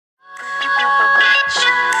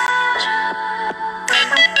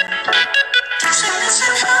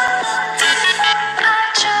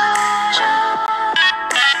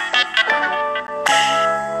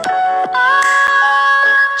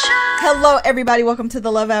Hello, everybody. Welcome to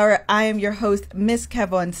the Love Hour. I am your host,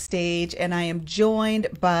 MrsKevOnStage, and I am joined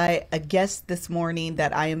by a guest this morning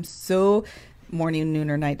that I am so morning, noon,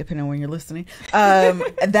 or night, depending on when you're listening,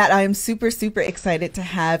 that I am super, super excited to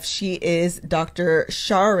have. She is Dr.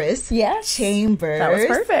 Charis Chambers. That was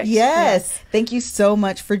perfect. Yes. Thank you so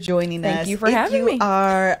much for joining us. Thank you for having me. If you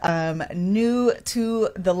are new to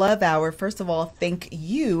the Love Hour, first of all, thank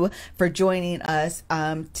you for joining us.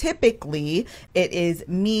 Typically, it is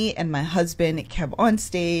me and my husband,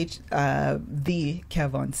 KevOnStage, the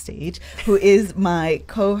KevOnStage, who is my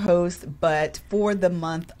co-host, but for the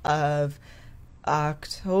month of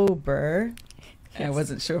October, I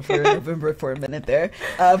wasn't sure for November for a minute there.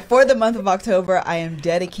 For the month of October, I am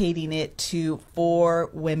dedicating it to For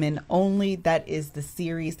Women Only. That is the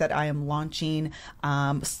series that I am launching,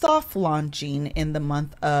 soft launching in the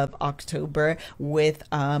month of October with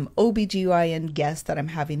OBGYN guests that I'm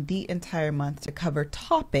having the entire month to cover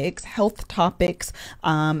topics, health topics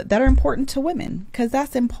that are important to women, because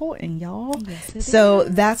that's important, y'all. Yes, so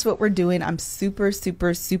that's what we're doing. I'm super,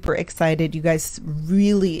 super, super excited. You guys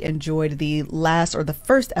really enjoyed the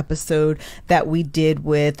first episode that we did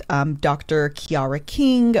with Dr. Kiara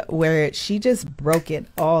King, where she just broke it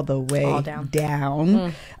all the way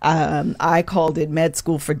down. I called it med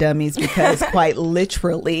school for dummies because quite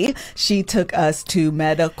literally she took us to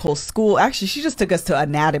medical school. Actually, she just took us to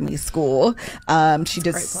anatomy school. She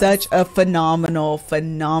did such a phenomenal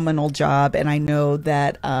job, and I know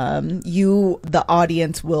that you, the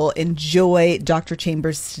audience, will enjoy Dr.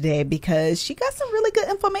 Chambers today because she got some really good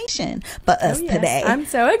information for us today. I'm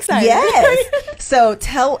so excited. Yes. So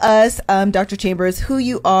tell us, Dr. Chambers, who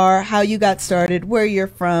you are, how you got started, where you're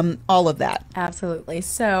from, all of that. Absolutely.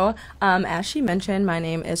 So, as she mentioned, my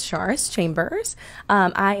name is Charis Chambers.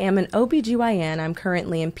 I am an OBGYN. I'm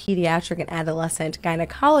currently in pediatric and adolescent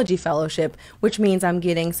gynecology fellowship, which means I'm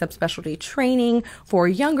getting subspecialty training for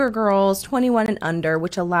younger girls, 21 and under,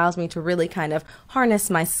 which allows me to really kind of harness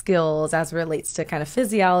my skills as it relates to kind of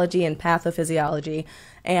physiology and pathophysiology,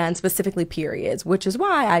 and specifically periods, which is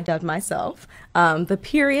why I dubbed myself the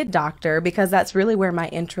period doctor, because that's really where my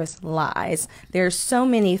interest lies. There's so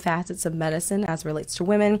many facets of medicine as it relates to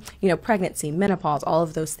women, you know, pregnancy, menopause, all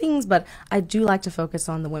of those things, but I do like to focus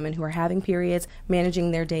on the women who are having periods,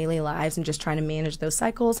 managing their daily lives, and just trying to manage those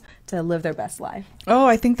cycles to live their best life. Oh,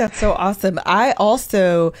 I think that's so awesome. I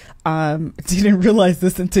also didn't realize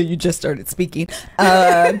this until you just started speaking,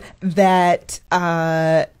 that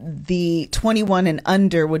the 21 and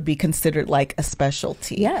under would be considered like a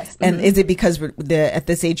specialty. Yes. And is it because at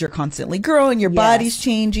this age you're constantly growing, your body's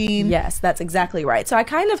changing? Yes, that's exactly right. So I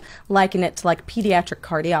kind of liken it to like pediatric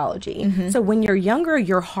cardiology. So when you're younger,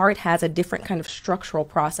 your heart has a different kind of structural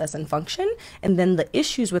process and function, and then the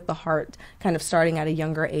issues with the heart kind of starting at a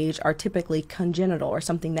younger age are typically congenital or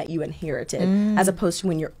something that you inherited, as opposed to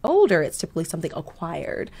when you're older, it's typically something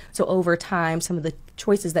acquired. So over time, some of the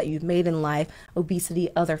choices that you've made in life, obesity,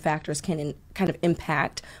 other factors can kind of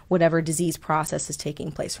impact whatever disease process is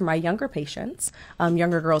taking place. For my younger patients,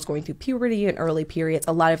 younger girls going through puberty and early periods,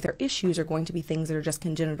 a lot of their issues are going to be things that are just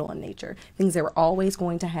congenital in nature, things they were always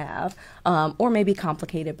going to have, or maybe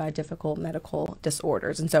complicated by difficult medical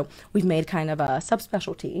disorders. And so we've made kind of a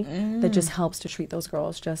subspecialty that just helps to treat those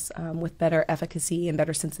girls just with better efficacy and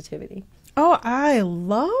better sensitivity. Oh, I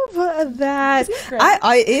love that.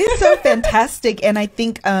 It is so fantastic. And I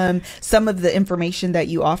think some of the information that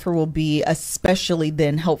you offer will be especially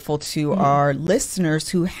then helpful to our listeners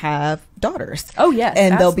who have daughters. Oh, yes.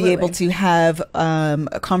 And absolutely. they'll be able to have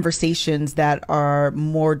conversations that are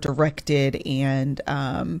more directed and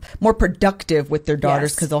more productive with their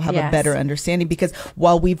daughters, because they'll have a better understanding. Because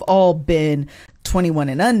while we've all been 21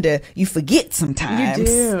 and under, you forget sometimes. You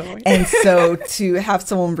do. And so to have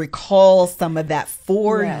someone recall some of that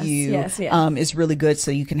for you is really good, so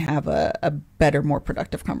you can have a better, more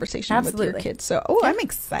productive conversation with your kids. So, I'm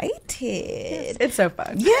excited. It's so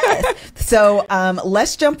fun. Yes. So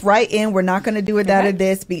let's jump right in. We're not going to do it that or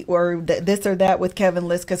this, or this or that with Kevin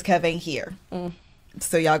List, because Kev ain't here.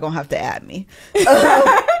 So y'all gonna have to add me.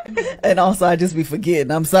 And also I just be forgetting.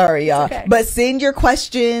 I'm sorry, y'all. Okay. But send your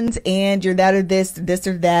questions and your that or this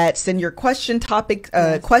or that. Send your questions,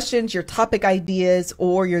 your topic ideas,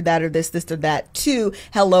 or your that or this or that to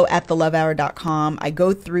hello@thelovehour.com. I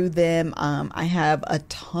go through them. I have a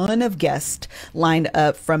ton of guests lined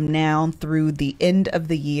up from now through the end of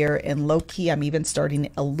the year, and low key, I'm even starting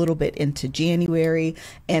a little bit into January.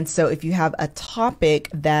 And so if you have a topic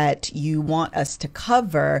that you want us to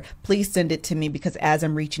cover, please send it to me, because as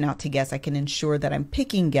I'm reaching reaching out to guests, I can ensure that I'm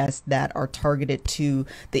picking guests that are targeted to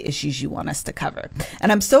the issues you want us to cover.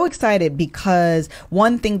 And I'm so excited because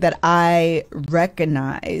one thing that I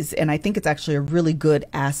recognize, and I think it's actually a really good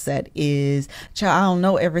asset, is, I don't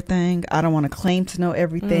know everything. I don't want to claim to know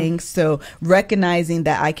everything. So recognizing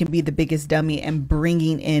that I can be the biggest dummy and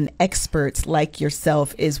bringing in experts like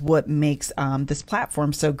yourself is what makes this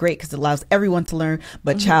platform so great, because it allows everyone to learn.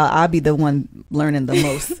 But child, I'll be the one learning the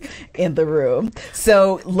most in the room.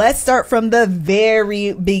 So let's start from the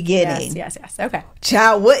very beginning. Yes. Okay.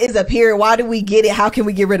 Child, what is a period? Why do we get it? How can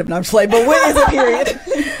we get rid of it? I'm just like, but what is a period?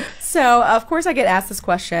 So, of course, I get asked this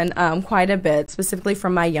question quite a bit, specifically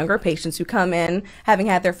from my younger patients who come in having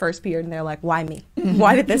had their first period, and they're like, why me?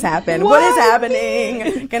 Why did this happen? What is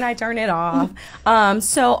happening? Can I turn it off?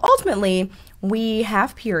 So ultimately, we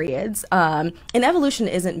have periods, and evolution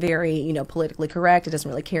isn't very, politically correct. It doesn't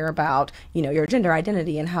really care about, your gender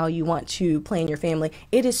identity and how you want to plan your family.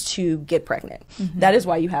 It is to get pregnant. That is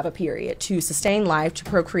why you have a period, to sustain life, to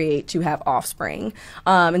procreate, to have offspring.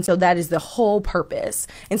 And so that is the whole purpose.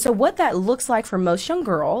 And so what that looks like for most young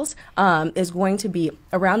girls is going to be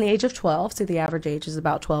around the age of 12. So the average age is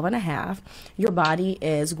about 12 and a half. Your body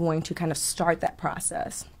is going to kind of start that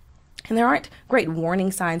process. And there aren't great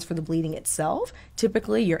warning signs for the bleeding itself.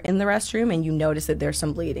 Typically, you're in the restroom and you notice that there's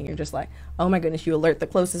some bleeding. You're just like, oh my goodness, you alert the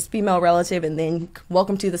closest female relative and then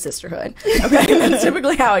welcome to the sisterhood. Okay, that's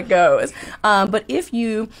typically how it goes. But if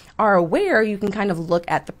you are aware, you can kind of look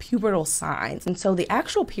at the pubertal signs. And so the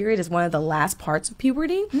actual period is one of the last parts of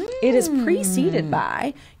puberty. It is preceded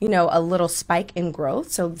by, a little spike in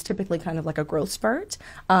growth. So it's typically kind of like a growth spurt.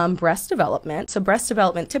 Breast development. So breast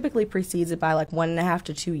development typically precedes it by like 1.5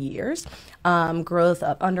 to 2 years. Growth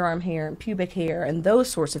of underarm hair and pubic hair and those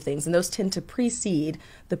sorts of things. And those tend to precede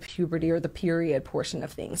the puberty or the period portion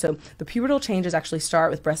of things. So the pubertal changes actually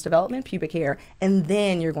start with breast development, pubic hair, and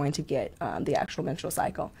then you're going to get the actual menstrual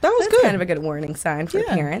cycle. That was That's good. Kind of a good warning sign for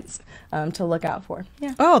parents to look out for.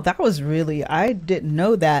 Yeah. Oh, that was really, I didn't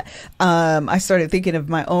know that. I started thinking of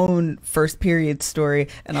my own first period story,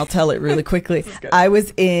 and I'll tell it really quickly. I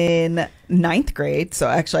was in 9th grade, so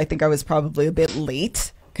actually I think I was probably a bit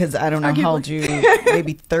late. Because I don't know how old you,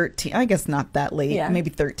 maybe 13. I guess not that late, maybe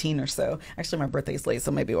 13 or so. Actually, my birthday's late, so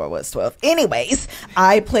maybe I was 12. Anyways,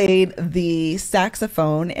 I played the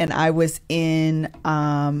saxophone, and I was in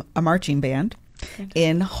a marching band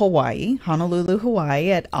in Hawaii, Honolulu,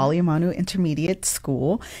 Hawaii, at Aliamanu Intermediate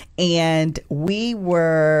School. And we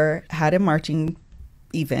had a marching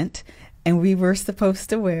event, and we were supposed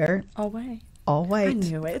to wear all white. I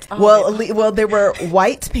knew it. Well, there were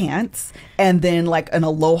white pants and then like an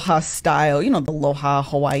aloha style, the aloha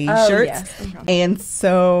Hawaii shirts. Yes. And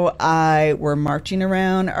so we're marching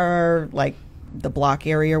around our the block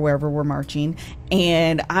area wherever we're marching,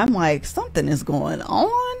 and I'm like, something is going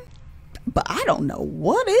on, but I don't know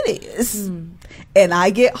what it is. And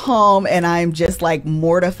I get home and I'm just like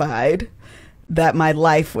mortified that my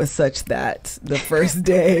life was such that the first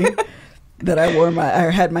day that I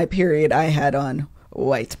had my period, I had on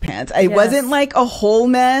white pants. It wasn't like a whole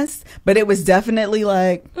mess, but it was definitely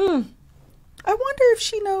like, I wonder if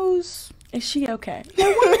she knows. Is she okay?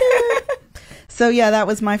 I wonder. So yeah, that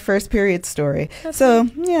was my first period story.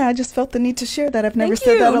 I just felt the need to share that. I've never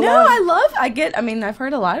said that aloud. No, I've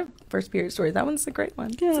heard a lot of first period stories. That one's a great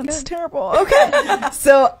one. Yeah, it's terrible. Okay.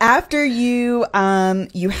 So after you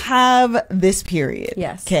have this period.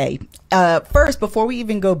 Yes. Okay. First, before we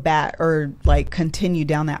even go back or continue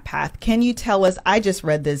down that path, can you tell us, I just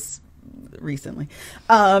read this recently,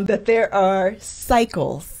 that there are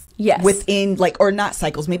cycles. Yes. Within or not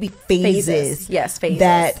cycles, maybe phases. Yes, phases.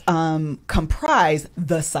 That comprise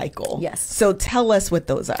the cycle. Yes. So tell us what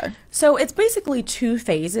those are. So it's basically 2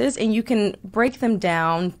 phases, and you can break them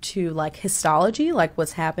down to histology, like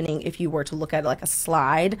what's happening if you were to look at a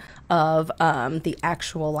slide of the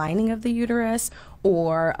actual lining of the uterus,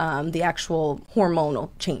 or the actual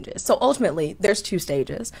hormonal changes. So ultimately, there's 2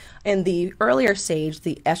 stages. In the earlier stage,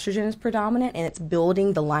 the estrogen is predominant, and it's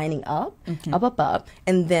building the lining up, up.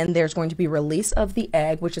 And then there's going to be release of the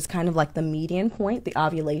egg, which is kind of like the median point, the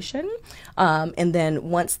ovulation. And then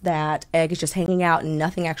once that egg is just hanging out and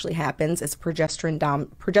nothing actually happens, it's progesterone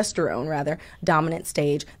dominant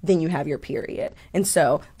stage, then you have your period. And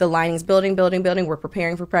so the lining's building. We're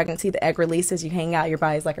preparing for pregnancy. The egg releases, you hang out, your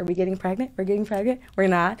body's like, are we getting pregnant? We're getting pregnant? We're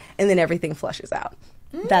not. And then everything flushes out.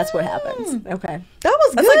 That's what happens. Okay. That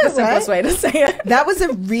was That's good, the simplest way to say it. That was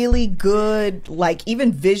a really good,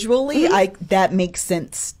 even visually, that makes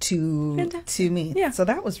sense to me. Yeah. So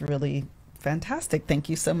that was really fantastic. Thank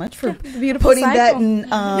you so much for beautiful putting cycle.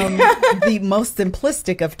 that in the most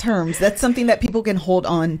simplistic of terms. That's something that people can hold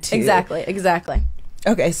on to. Exactly.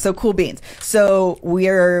 Okay, so cool beans. So we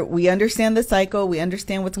understand the cycle, we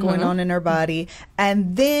understand what's going on in our body,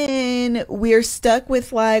 and then we're stuck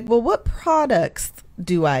with like, well, what products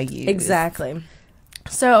do I use? Exactly.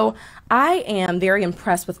 So I am very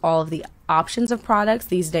impressed with all of the options of products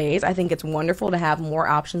these days. I think it's wonderful to have more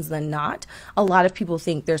options than not. A lot of people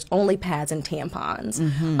think there's only pads and tampons.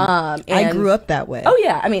 And I grew up that way. Oh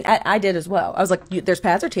yeah, I mean, I did as well. I was like, there's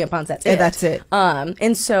pads or tampons, that's it. Yeah, that's it.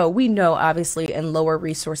 And so we know, obviously, in lower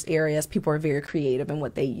resource areas, people are very creative in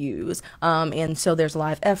what they use. And so there's a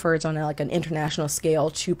lot of efforts on like an international scale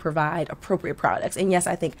to provide appropriate products. And yes,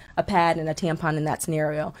 I think a pad and a tampon in that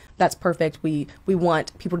scenario, that's perfect. We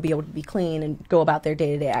want people to be able to be clean and go about their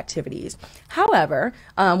day-to-day activities. However,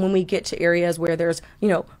 when we get to areas where there's,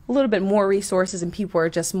 a little bit more resources and people are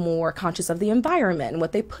just more conscious of the environment and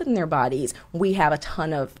what they put in their bodies, we have a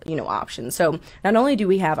ton of, options. So not only do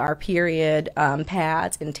we have our period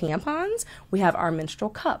pads and tampons, we have our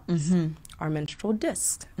menstrual cups. Our menstrual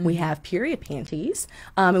discs. We have period panties.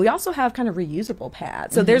 And we also have kind of reusable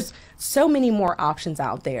pads. So there's so many more options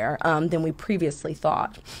out there than we previously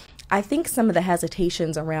thought. I think some of the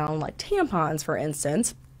hesitations around like tampons, for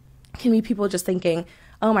instance, can be people just thinking,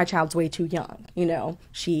 oh, my child's way too young.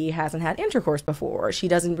 She hasn't had intercourse before. She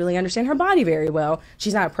doesn't really understand her body very well.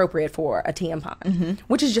 She's not appropriate for a tampon,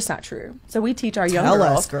 which is just not true. So we teach our young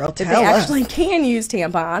girls that they actually can use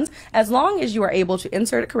tampons as long as you are able to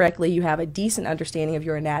insert it correctly, you have a decent understanding of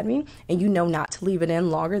your anatomy, and you know not to leave it in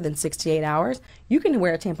longer than 6 to 8 hours. You can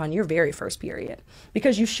wear a tampon your very first period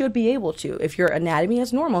because you should be able to. If your anatomy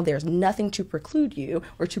is normal, there's nothing to preclude you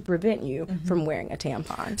or to prevent you from wearing a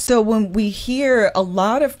tampon. So when we hear a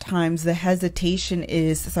lot of times the hesitation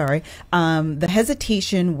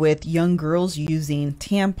with young girls using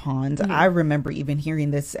tampons, I remember even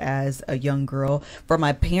hearing this as a young girl from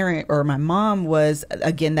my parent or my mom was,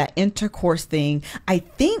 again, that intercourse thing. I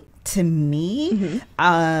think to me,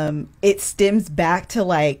 it stems back to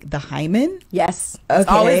like the hymen. Yes. It's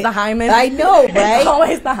always the hymen. I know, right? It's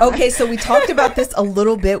always the hymen. Okay, so we talked about this a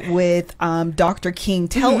little bit with Dr. King.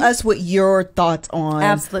 Tell us what your thoughts on.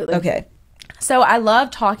 Absolutely. Okay. So I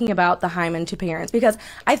love talking about the hymen to parents because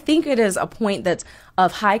I think it is a point that's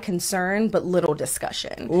of high concern but little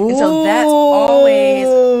discussion. Ooh. And so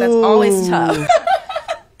that's always tough.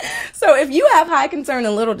 So if you have high concern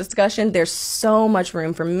and little discussion, there's so much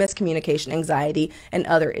room for miscommunication, anxiety, and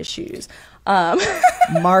other issues.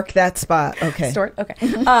 Mark that spot. Okay.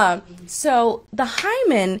 Okay. So the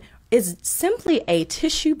hymen is simply a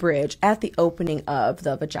tissue bridge at the opening of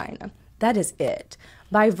the vagina. That is it.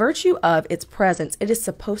 By virtue of its presence, it is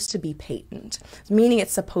supposed to be patent, meaning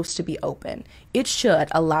it's supposed to be open. It should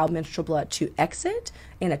allow menstrual blood to exit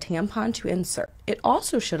and a tampon to insert. It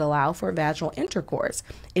also should allow for vaginal intercourse.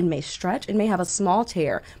 It may stretch, it may have a small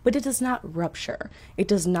tear, but it does not rupture. It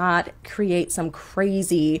does not create some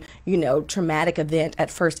crazy, traumatic event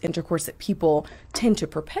at first intercourse that people tend to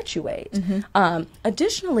perpetuate.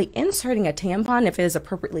 Additionally, inserting a tampon, if it is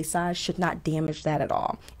appropriately sized, should not damage that at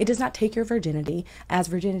all. It does not take your virginity, as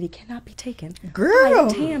virginity cannot be taken by a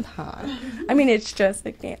tampon. I mean, it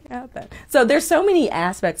can't happen. So there's so many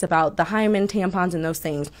aspects about the hymen, tampons, and those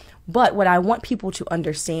things. But what I want people to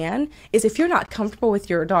understand is if you're not comfortable with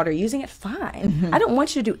your daughter using it, fine. I don't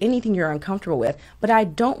want you to do anything you're uncomfortable with, but I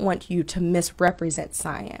don't want you to misrepresent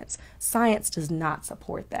science. Science does not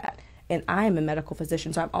support that. And I am a medical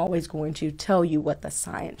physician, so I'm always going to tell you what the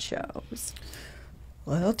science shows.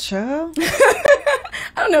 Well, child.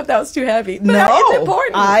 I don't know if that was too heavy. But no, it's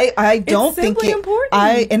important. I don't think it's important.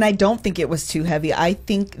 I don't think it was too heavy. I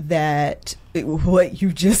think that what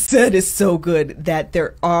you just said is so good, that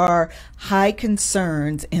there are high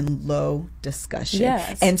concerns and low discussion.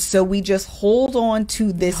 Yes. And so we just hold on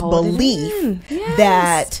to this belief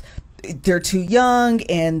that they're too young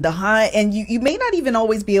and you may not even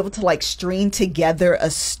always be able to like string together a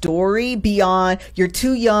story beyond you're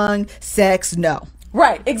too young, sex, no.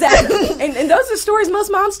 Right, exactly. and those are stories most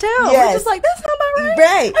moms tell. Yes. We're just like, that's not about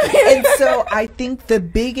right. Right. And so I think the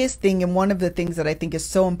biggest thing, and one of the things that I think is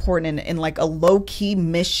so important and like a low-key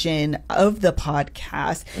mission of the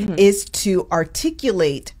podcast is to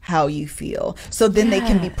articulate how you feel. So then they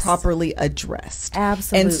can be properly addressed.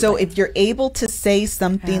 Absolutely. And so if you're able to say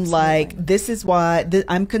something like, this is why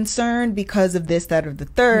I'm concerned because of this, that, or the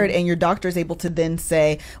third, and your doctor is able to then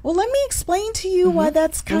say, well, let me explain to you why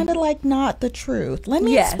that's kind of like not the truth. Let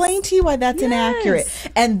me explain to you why that's inaccurate.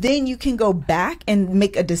 And then you can go back and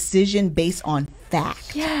make a decision based on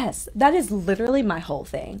fact. Yes, that is literally my whole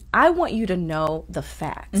thing. I want you to know the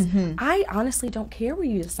facts. I honestly don't care where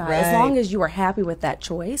you decide, as long as you are happy with that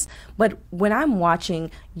choice. But when I'm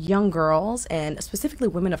watching young girls, and specifically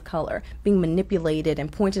women of color, being manipulated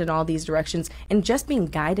and pointed in all these directions and just being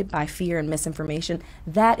guided by fear and misinformation,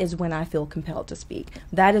 that is when I feel compelled to speak.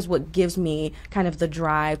 That is what gives me kind of the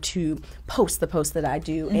drive to post the posts that I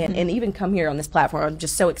do and even come here on this platform. I'm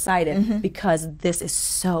just so excited because this is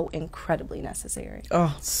so incredibly necessary.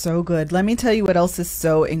 Oh, so good. Let me tell you what else is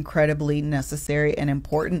so incredibly necessary and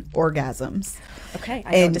important: orgasms. Okay,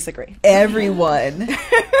 I don't disagree. Everyone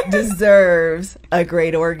deserves a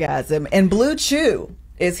great orgasm. And Blue Chew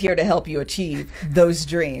is here to help you achieve those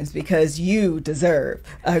dreams, because you deserve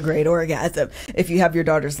a great orgasm. If you have your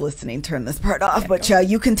daughters listening, turn this part off, but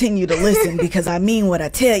you continue to listen because I mean what I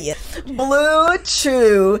tell you. Blue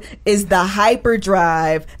Chew is the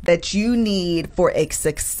hyperdrive that you need for a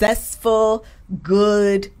successful,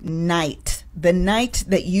 good night. The night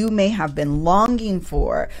that you may have been longing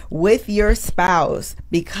for with your spouse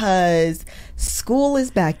because school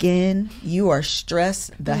is back in. You are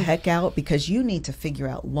stressed the heck out because you need to figure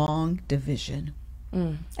out long division.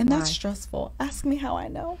 And that's stressful. Ask me how I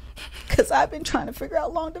know. Because I've been trying to figure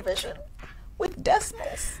out long division with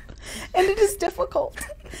decimals. And it is difficult.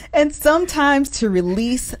 And sometimes to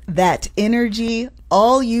release that energy,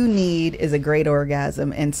 all you need is a great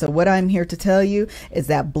orgasm. And so what I'm here to tell you is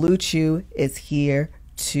that Blue Chew is here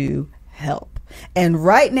to help. And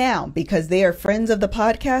right now, because they are friends of the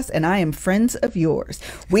podcast and I am friends of yours,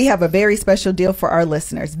 we have a very special deal for our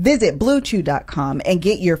listeners. Visit BlueChew.com and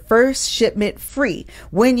get your first shipment free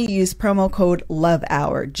when you use promo code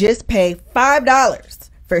LOVEHOUR. Just pay $5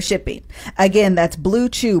 for shipping. Again, that's Blue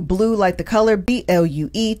Chew, blue like the color,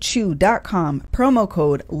 BLUE chew.com, promo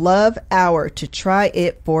code LOVEHOUR to try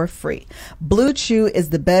it for free. Blue Chew is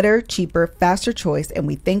the better, cheaper, faster choice, and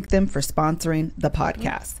we thank them for sponsoring the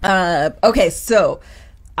podcast. Okay, so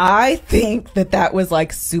I think that was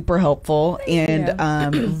like super helpful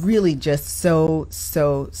and really just so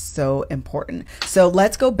important. So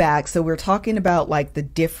let's go back. So we're talking about like the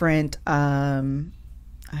different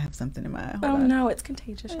I have something in my eye. Hold on. No, it's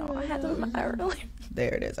contagious, y'all. I had them in my eye earlier.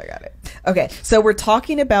 There it is. I got it. Okay. So we're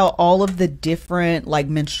talking about all of the different like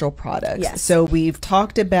menstrual products. Yes. So we've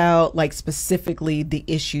talked about like specifically the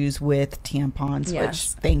issues with tampons,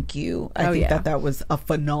 which thank you. I think that was a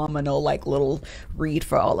phenomenal like little read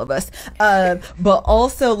for all of us. But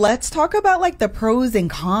also let's talk about like the pros and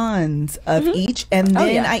cons of each. And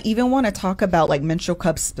then I even want to talk about like menstrual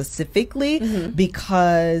cups specifically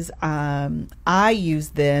because I use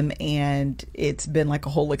them and it's been like a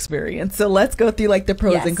whole experience. So let's go through like the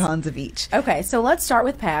pros and cons of each. Okay, so let's start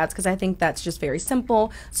with pads because I think that's just very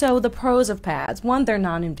simple. So the pros of pads: one, they're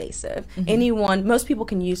non-invasive. Most people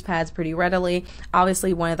can use pads pretty readily.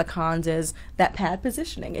 Obviously, one of the cons is that pad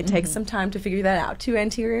positioning. It takes some time to figure that out. Too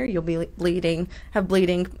anterior, you'll be have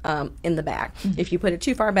bleeding in the back. If you put it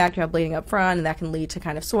too far back, you have bleeding up front, and that can lead to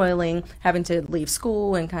kind of soiling, having to leave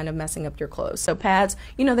school, and kind of messing up your clothes. So pads,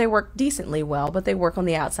 they work decently well, but they work on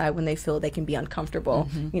the outside when they feel they can be uncomfortable.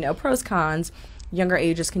 Pros, cons. Younger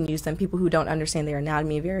ages can use them. People who don't understand their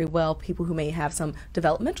anatomy very well, people who may have some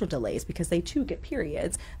developmental delays because they too get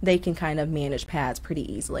periods, they can kind of manage pads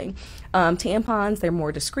pretty easily. Tampons, they're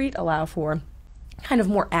more discreet, allow for kind of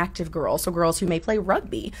more active girls, so girls who may play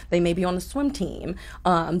rugby, they may be on a swim team,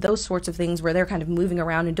 those sorts of things where they're kind of moving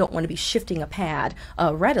around and don't want to be shifting a pad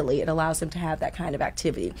readily. It allows them to have that kind of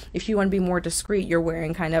activity. If you want to be more discreet, you're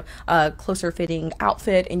wearing kind of a closer fitting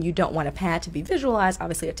outfit and you don't want a pad to be visualized,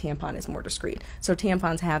 obviously a tampon is more discreet. So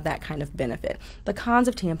tampons have that kind of benefit. The cons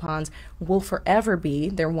of tampons will forever be,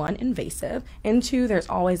 they're one, invasive, and two, there's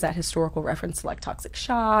always that historical reference to like toxic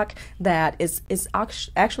shock that is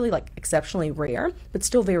actually like exceptionally rare, but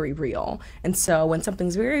still very real. And so when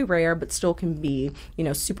something's very rare but still can be,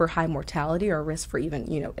 super high mortality or a risk for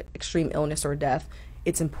even, extreme illness or death,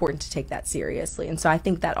 it's important to take that seriously. And so I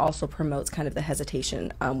think that also promotes kind of the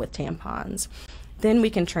hesitation with tampons. Then we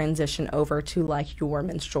can transition over to like your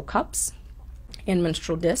menstrual cups and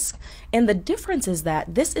menstrual disc. And the difference is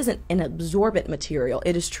that this isn't an absorbent material.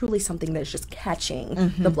 It is truly something that is just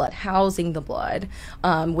catching the blood, housing the blood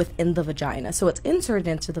within the vagina. So it's inserted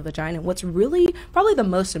into the vagina. What's really probably the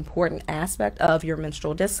most important aspect of your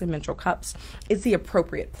menstrual discs and menstrual cups is the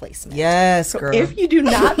appropriate placement. Yes, girl. So if you do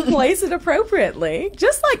not place it appropriately,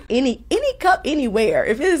 just like any cup anywhere,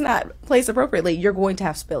 if it is not placed appropriately, you're going to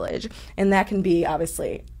have spillage. And that can be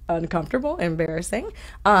obviously uncomfortable, embarrassing.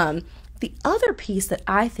 The other piece that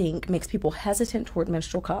I think makes people hesitant toward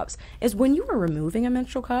menstrual cups is when you are removing a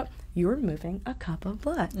menstrual cup, you're removing a cup of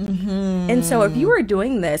blood. And so if you are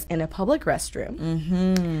doing this in a public restroom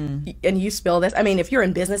and you spill this, I mean, if you're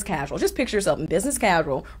in business casual, just picture yourself in business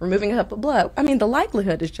casual, removing a cup of blood. I mean, the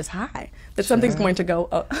likelihood is just high that something's going to go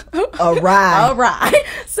awry.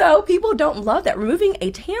 So people don't love that. Removing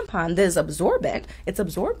a tampon that is absorbent, it's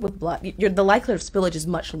absorbed with blood. The likelihood of spillage is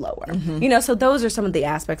much lower. You know, so those are some of the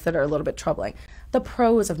aspects that are a little bit troubling. The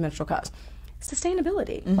pros of menstrual cups.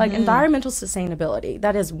 Sustainability, like environmental sustainability.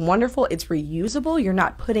 That is wonderful. It's reusable. You're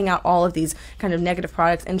not putting out all of these kind of negative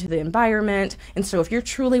products into the environment. And so if you're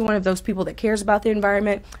truly one of those people that cares about the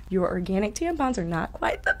environment, your organic tampons are not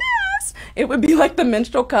quite the best. It would be like the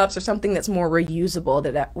menstrual cups or something that's more reusable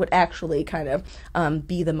that would actually kind of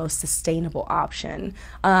be the most sustainable option.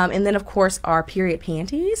 And then, of course, our period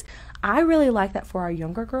panties. I really like that for our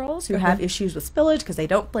younger girls who have issues with spillage because they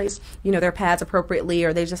don't place, you know, their pads appropriately,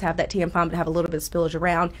 or they just have that tampon but have a little bit of spillage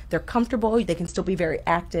around. They're comfortable. They can still be very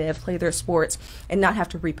active, play their sports, and not have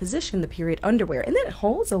to reposition the period underwear. And then it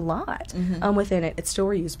holds a lot within it. It's still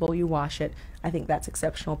reusable. You wash it. I think that's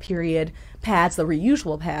exceptional. Period pads, the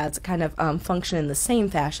reusable pads, kind of function in the same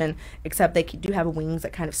fashion, except they do have wings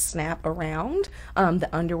that kind of snap around the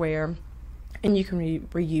underwear. And you can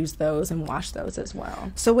reuse those and wash those as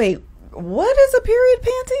well. So wait, what is a period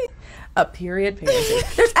panty? A period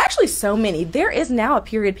panty. There's actually so many. There is now a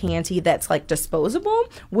period panty that's like disposable,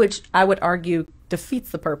 which I would argue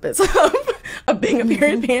defeats the purpose of being a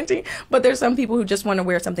period panty. But there's some people who just want to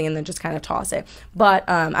wear something and then just kind of toss it. But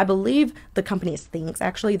I believe the company is Thinx,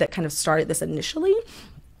 actually, that kind of started this initially.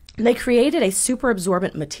 They created a super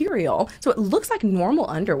absorbent material, so it looks like normal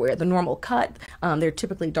underwear, the normal cut. They're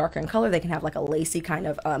typically darker in color. They can have like a lacy kind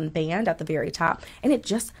of band at the very top, and it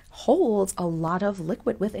just holds a lot of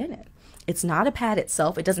liquid within it. It's not a pad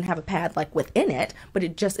itself. It doesn't have a pad like within it, but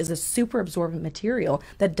it just is a super absorbent material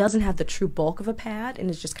that doesn't have the true bulk of a pad and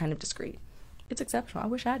is just kind of discreet. It's exceptional. I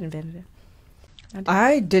wish I'd invented it.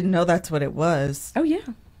 I didn't know that's what it was. Oh, yeah.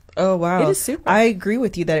 Oh, wow. It is super. I agree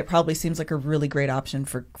with you that it probably seems like a really great option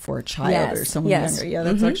for a child or someone younger. Yeah,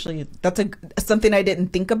 that's actually, something I didn't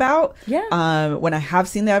think about when I have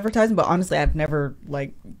seen the advertisement, but honestly, I've never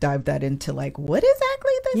like dived that into like what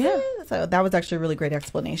exactly this is. So that was actually a really great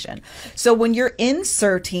explanation. So when you're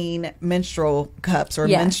inserting menstrual cups or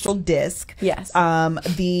menstrual disc,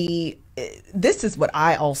 this is what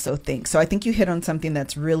I also think. So I think you hit on something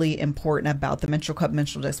that's really important about the menstrual cup,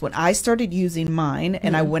 menstrual disc. When I started using mine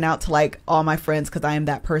and I went out to like all my friends, because I am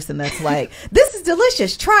that person that's like, this is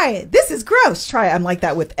delicious, try it. This is gross, try it. I'm like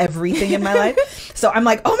that with everything in my life. So I'm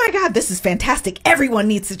like, oh my God, this is fantastic. Everyone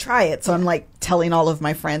needs to try it. So I'm like telling all of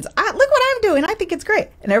my friends, look what I'm doing. I think it's great.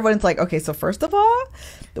 And everyone's like, okay, so first of all,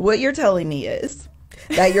 what you're telling me is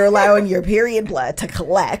that you're allowing your period blood to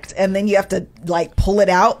collect and then you have to like pull it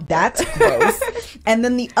out. That's gross. And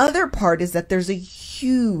then the other part is that there's a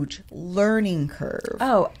huge learning curve.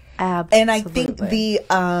 Oh, absolutely. And I think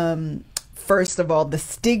the first of all, the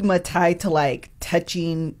stigma tied to like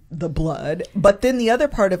touching the blood, but then the other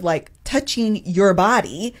part of like touching your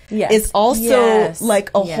body is also like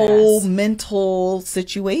a whole mental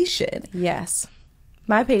situation. Yes.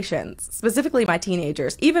 My patients, specifically my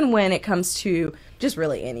teenagers, even when it comes to just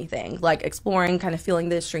really anything, like exploring, kind of feeling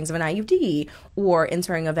the strings of an IUD or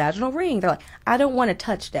entering a vaginal ring, they're like, I don't want to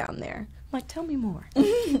touch down there. I'm like, tell me more.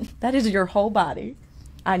 That is your whole body.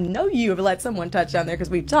 I know you have let someone touch down there because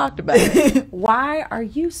we've talked about it. Why are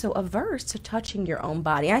you so averse to touching your own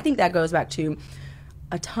body? And I think that goes back to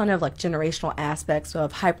a ton of like generational aspects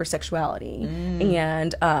of hypersexuality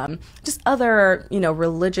and just other,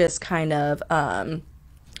 religious kind of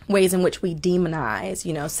ways in which we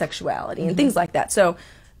demonize, sexuality and things like that. So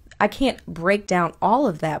I can't break down all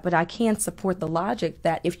of that, but I can support the logic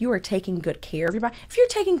that if you are taking good care of your body, if you're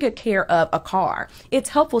taking good care of a car, it's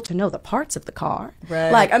helpful to know the parts of the car.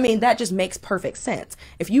 Right. Like, I mean, that just makes perfect sense.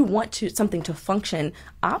 If you want something to function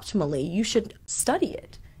optimally, you should study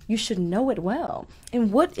it. You should know it well.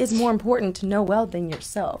 And what is more important to know well than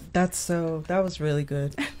yourself? That was really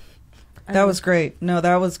good. That was great. No,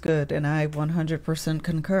 that was good. And I 100%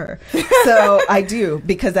 concur. So I do,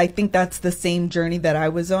 because I think that's the same journey that I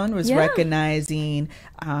was on, was recognizing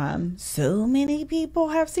so many people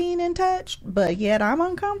have seen and touched, but yet I'm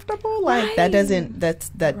uncomfortable. Like that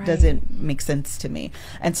doesn't make sense to me.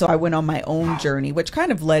 And so I went on my own journey, which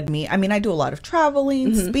kind of led me. I mean, I do a lot of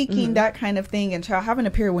traveling, speaking, that kind of thing. And having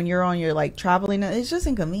a period when you're on your like traveling, it's just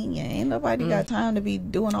inconvenient. Ain't nobody got time to be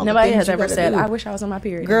doing all the things. Nobody has ever said, I wish I was on my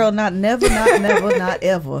period. Girl, never, not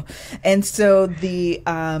ever. And so the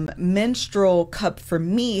menstrual cup for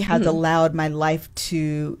me has allowed my life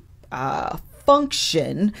to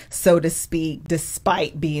function, so to speak,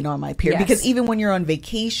 despite being on my period. Yes. Because even when you're on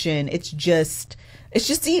vacation, it's just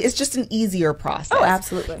an easier process. Oh,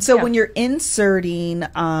 absolutely. So when you're inserting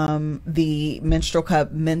the menstrual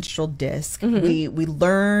cup, menstrual disc, we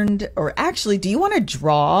learned, or actually, do you want to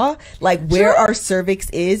draw like where our cervix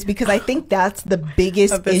is? Because I think that's the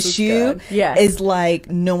biggest issue. Is like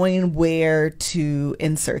knowing where to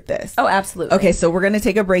insert this. Oh, absolutely. Okay, so we're gonna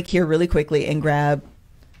take a break here really quickly and grab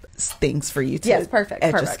things for you to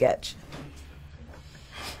etch a sketch.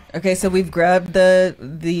 Okay, so we've grabbed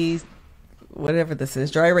the whatever this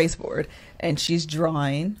is, dry erase board, and she's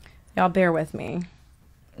drawing. Y'all bear with me.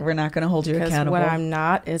 We're not going to hold you accountable. What I'm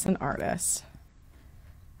not is an artist.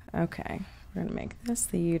 Okay, we're going to make this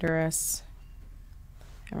the uterus,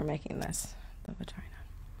 and we're making this the vagina.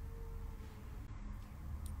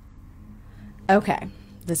 Okay,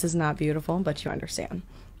 this is not beautiful, but you understand.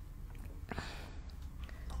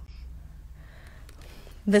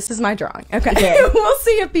 This is my drawing. Okay. We'll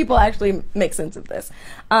see if people actually make sense of this.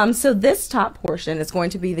 So this top portion is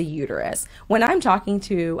going to be the uterus. When I'm talking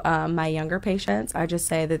to my younger patients, I just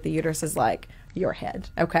say that the uterus is like your head.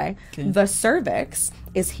 Okay. The cervix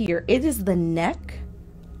is here. It is the neck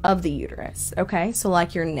of the uterus. Okay. So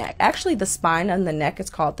like your neck. Actually, the spine on the neck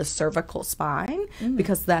is called the cervical spine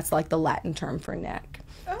because that's like the Latin term for neck.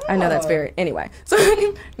 I know that's very, anyway, so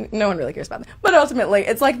no one really cares about that. But ultimately,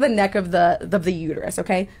 it's like the neck of the uterus,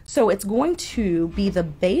 okay? So it's going to be the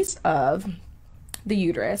base of the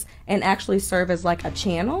uterus and actually serve as like a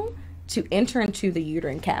channel to enter into the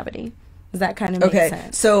uterine cavity. Does that kind of make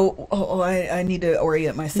sense? So I need to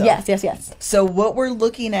orient myself. Yes. So what we're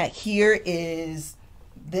looking at here is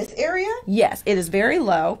this area? Yes, it is very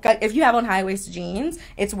low. If you have on high-waisted jeans,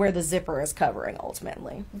 it's where the zipper is covering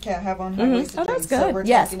ultimately. Okay, I have on high-waisted jeans. Oh, that's good. So we're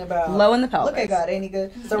talking about low in the pelvis. Look at God, ain't he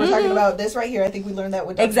good? So we're talking about this right here. I think we learned that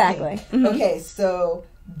with Dr. Exactly. King. Okay, so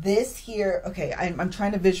this here. Okay, I'm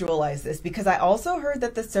trying to visualize this because I also heard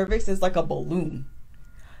that the cervix is like a balloon.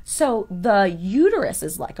 So the uterus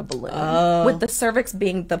is like a balloon, with the cervix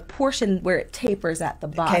being the portion where it tapers at the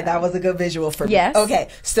bottom. Okay, that was a good visual for me. Yes. Okay,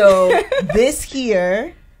 so this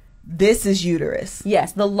here. This is uterus.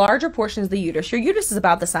 Yes, the larger portion is the uterus. Your uterus is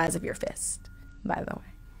about the size of your fist, by the way.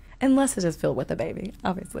 Unless it is filled with a baby.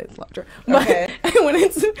 Obviously, it's larger. Okay. But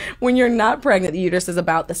when you're not pregnant, the uterus is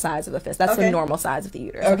about the size of a fist. That's the normal size of the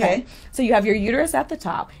uterus. Okay. So you have your uterus at the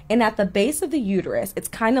top, and at the base of the uterus, it's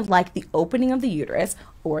kind of like the opening of the uterus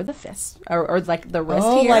or the fist, or like the wrist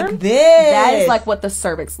here. Like this. That is like what the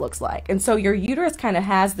cervix looks like. And so your uterus kind of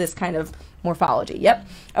has this kind of morphology. Yep.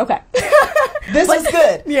 Okay. This is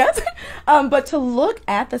good. Yes. But to look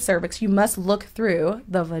at the cervix, you must look through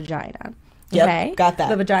the vagina. Yep, okay, got that.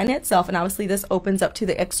 The vagina itself, and obviously this opens up to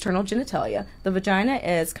the external genitalia. The vagina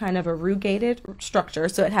is kind of a rugated structure,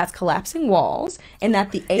 so it has collapsing walls, and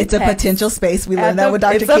at the apex... It's a potential space. We learned that with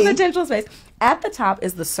Dr. King. It's a potential space. At the top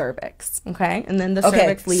is the cervix, okay? And then the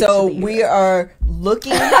cervix leads to the uterus. So we are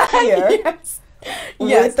looking here. Yes.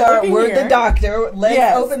 We're the doctor.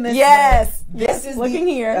 Let's open this. Yes. This is looking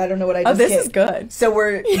here. I don't know what I just this kicked. Is good. So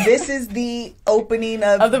this is the opening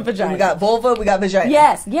of the vagina. We got vulva, we got vagina.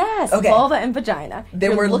 Yes. Okay. Vulva and vagina.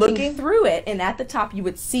 Then we're looking through it, and at the top you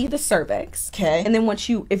would see the cervix. Okay. And then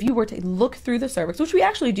if you were to look through the cervix, which we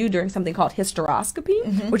actually do during something called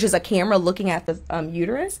hysteroscopy, which is a camera looking at the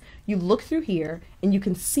uterus, you look through here and you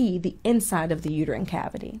can see the inside of the uterine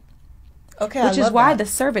cavity. Okay, which is why the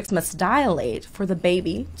cervix must dilate for the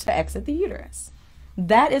baby to exit the uterus.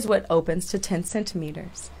 That is what opens to 10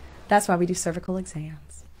 centimeters. That's why we do cervical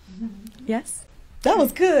exams. Yes? That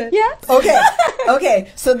was good. Yes.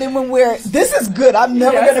 Okay. So then this is good. I'm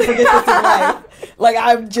never going to forget this in life. Like,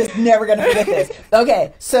 I'm just never going to forget this.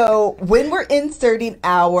 Okay. So when we're inserting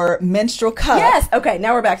our menstrual cup. Yes. Okay.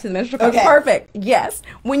 Now we're back to the menstrual cup. Okay. Perfect. Yes.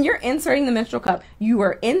 When you're inserting the menstrual cup, you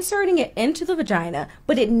are inserting it into the vagina,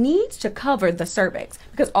 but it needs to cover the cervix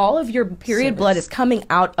because all of your period blood is coming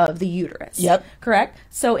out of the uterus. Yep. Correct?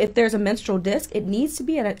 So if there's a menstrual disc, it needs to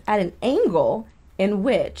be at an angle in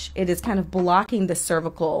which it is kind of blocking the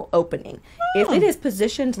cervical opening. If it is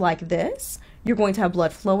positioned like this, you're going to have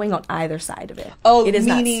blood flowing on either side of it. Oh, it is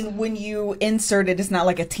meaning when you insert it, it's not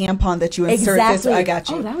like a tampon that you insert exactly. this. I got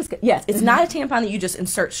you. Oh, that was good. Yes, it's not a tampon that you just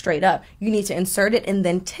insert straight up. You need to insert it and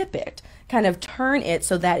then tip it, kind of turn it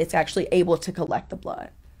so that it's actually able to collect the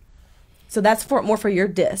blood. So that's more for your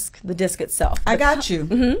disc, the disc itself. I got you.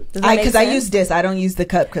 Because I use disc. I don't use the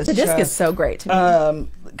cup because the disc is so great to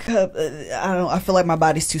me. I don't know. I feel like my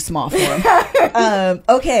body's too small for him.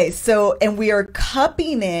 Okay, so, and we are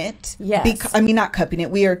cupping it. Yes. Not cupping it.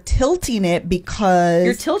 We are tilting it because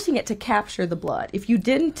you're tilting it to capture the blood. If you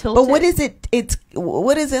didn't tilt but what is it?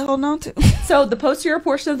 What is it holding on to? So the posterior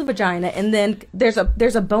portion of the vagina, and then there's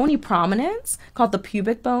a bony prominence called the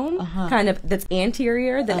pubic bone, kind of that's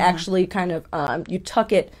anterior, that actually kind of you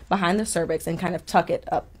tuck it behind the cervix and kind of tuck it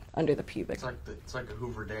up under the pubic. It's like a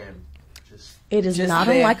Hoover Dam. It is not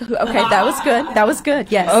unlike a okay. That was good. That was good.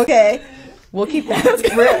 Yes. Okay. We'll keep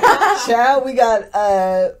that. Child, we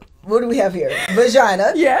got what do we have here?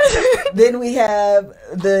 Vagina. Yes. Then we have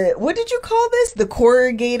what did you call this? The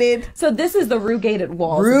corrugated. So this is the rugated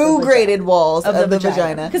walls. Rugated walls of the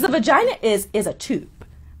vagina. Because the vagina is a tube,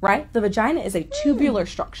 right? The vagina is a tubular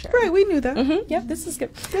structure. Right. We knew that. Yep. This is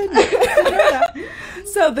good.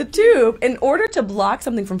 So the tube, in order to block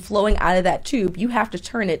something from flowing out of that tube, you have to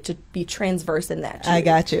turn it to be transverse in that tube. I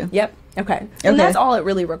got you. Yep. Okay. And that's all it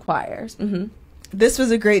really requires. This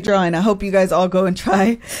was a great drawing. I hope you guys all go and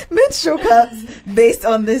try menstrual cups based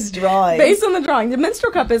on this drawing. Based on the drawing. The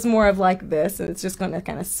menstrual cup is more of like this, and it's just going to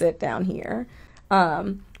kind of sit down here.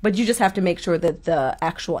 But you just have to make sure that the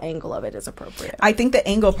actual angle of it is appropriate. I think the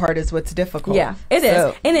angle part is what's difficult. Yeah, it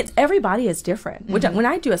is. And every body is different. When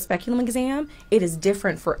I do a speculum exam, it is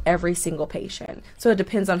different for every single patient. So it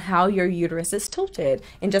depends on how your uterus is tilted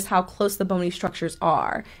and just how close the bony structures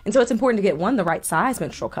are. And so it's important to get, the right size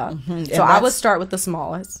menstrual cup. So I would start with the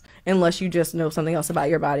smallest, unless you just know something else about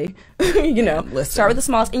your body. Start with the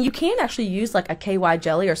smallest. And you can actually use like a KY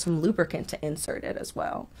jelly or some lubricant to insert it as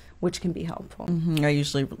well, which can be helpful. I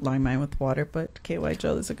usually line mine with water, but KY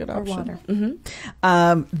gel is a good option. Water.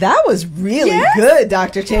 That was really good,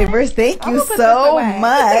 Dr. Chambers. Thank you so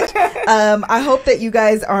much. I hope that you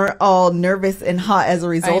guys aren't all nervous and hot as a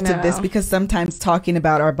result of this, because sometimes talking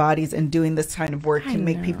about our bodies and doing this kind of work can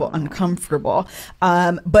make people uncomfortable.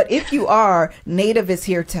 But if you are, Native is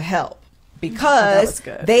here to help. Because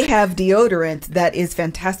they have deodorant that is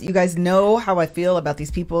fantastic. You guys know how I feel about these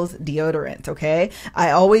people's deodorant, okay? I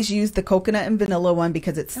always use the coconut and vanilla one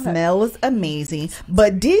because it smells amazing.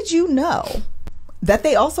 But did you know that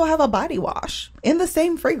they also have a body wash in the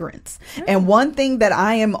same fragrance? And one thing that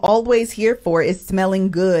I am always here for is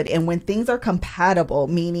smelling good. And when things are compatible,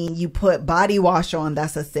 meaning you put body wash on,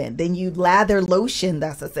 that's a scent. Then you lather lotion,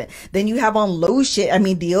 that's a scent. Then you have on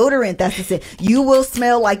deodorant, that's a scent. You will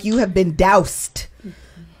smell like you have been doused.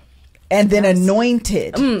 And then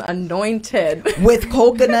anointed with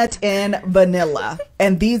coconut and vanilla.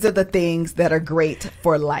 And these are the things that are great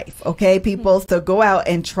for life. Okay, people? So go out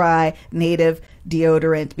and try Native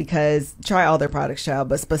deodorant, because try all their products, child,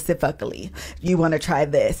 but specifically you want to try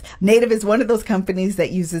this. Native is one of those companies that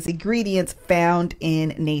uses ingredients found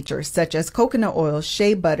in nature, such as coconut oil,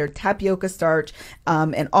 shea butter, tapioca starch,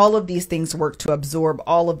 and all of these things work to absorb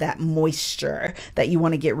all of that moisture that you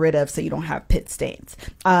want to get rid of so you don't have pit stains.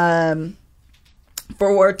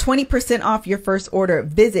 For 20% off your first order,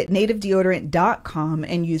 visit nativedeodorant.com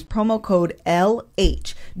and use promo code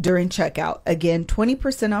LH during checkout. Again,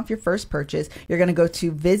 20% off your first purchase. You're going to go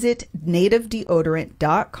to visit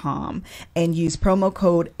nativedeodorant.com and use promo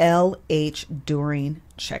code LH during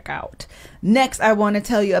checkout. Next, I want to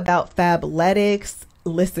tell you about Fabletics.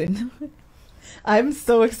 Listen. I'm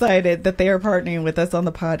so excited that they are partnering with us on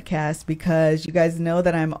the podcast, because you guys know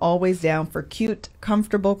that I'm always down for cute,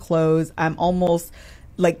 comfortable clothes. I'm almost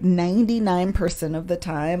like 99% of the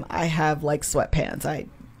time I have like sweatpants. I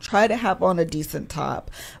try to have on a decent top,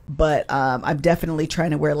 but I'm definitely trying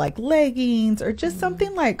to wear like leggings or just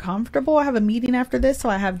something like comfortable. I have a meeting after this, so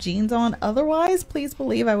I have jeans on. Otherwise, please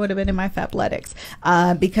believe I would have been in my Fabletics,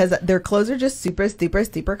 because their clothes are just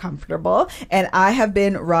super comfortable. And I have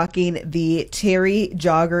been rocking the Terry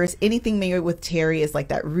joggers. Anything made with Terry is like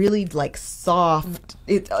that really like soft.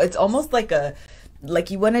 It's almost like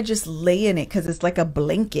you want to just lay in it, because it's like a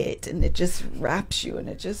blanket and it just wraps you, and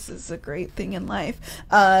it just is a great thing in life.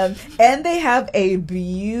 And they have a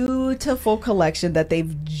beautiful collection that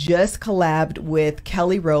they've just collabed with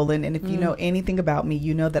Kelly Rowland. And if you know anything about me,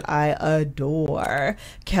 you know that I adore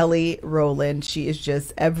Kelly Rowland. She is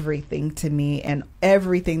just everything to me, and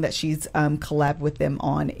everything that she's collabed with them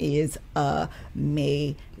on is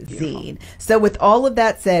amazing. Beautiful. So with all of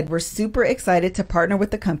that said, we're super excited to partner with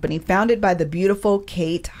the company founded by the beautiful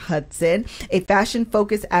Kate Hudson, a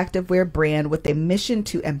fashion-focused activewear brand with a mission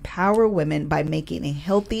to empower women by making a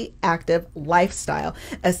healthy, active lifestyle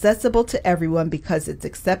accessible to everyone, because it's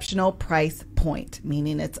exceptional price point,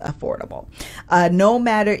 meaning it's affordable. No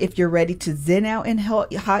matter if you're ready to zen out in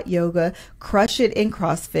hot yoga, crush it in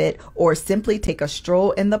CrossFit, or simply take a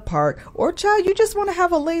stroll in the park, or child, you just want to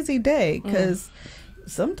have a lazy day, because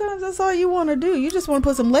sometimes that's all you want to do. You just want to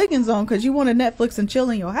put some leggings on because you want to Netflix and chill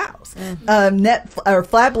in your house.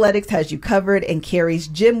 Fabletics has you covered and carries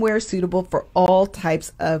gym wear suitable for all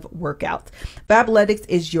types of workouts. Fabletics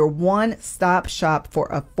is your one-stop shop for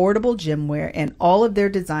affordable gym wear, and all of their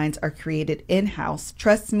designs are created in-house.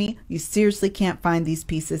 Trust me, you seriously can't find these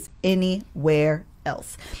pieces anywhere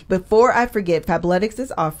else. Before I forget, Fabletics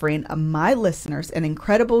is offering my listeners an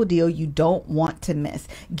incredible deal you don't want to miss.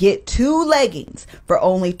 Get 2 leggings for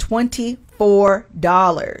only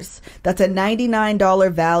 $24. That's a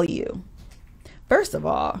 $99 value. First of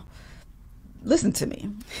all, listen to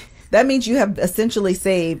me. That means you have essentially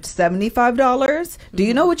saved $75. Do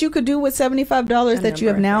you know what you could do with $75 that you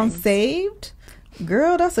have now saved?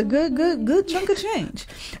 Girl, that's a good chunk of change.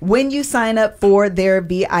 When you sign up for their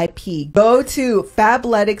VIP, go to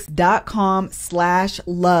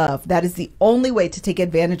fabletics.com/love. That is the only way to take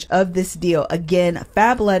advantage of this deal. Again,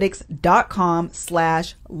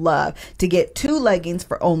 fabletics.com/love to get 2 leggings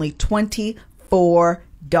for only $24.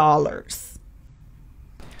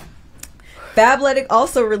 Fabletics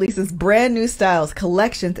also releases brand new styles,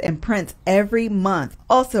 collections, and prints every month.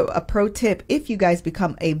 Also, a pro tip, if you guys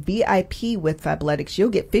become a VIP with Fabletics, you'll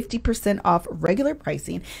get 50% off regular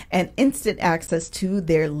pricing and instant access to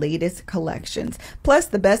their latest collections. Plus,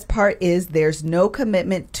 the best part is there's no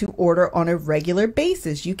commitment to order on a regular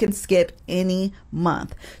basis. You can skip any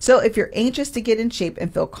month. So if you're anxious to get in shape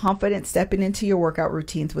and feel confident stepping into your workout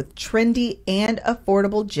routines with trendy and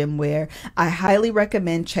affordable gym wear, I highly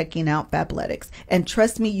recommend checking out Fabletics. And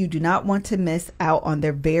trust me, you do not want to miss out on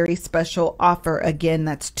their very special offer. Again,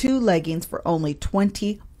 that's 2 leggings for only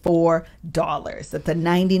 $24. That's a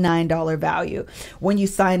 $99 value when you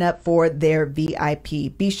sign up for their VIP.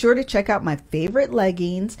 Be sure to check out my favorite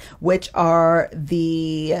leggings, which are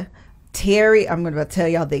the Terry, I'm going to tell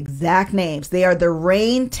y'all the exact names. They are the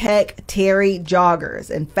Rain Tech Terry joggers.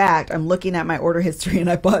 In fact, I'm looking at my order history and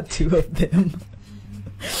I bought 2 of them.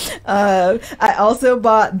 I also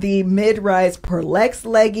bought the mid-rise Perlex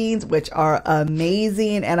leggings, which are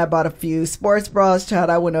amazing, and I bought a few sports bras.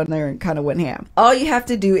 Child, I went on there and kind of went ham. All you have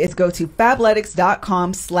to do is go to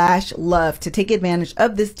fabletics.com/love to take advantage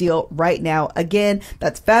of this deal right now. Again,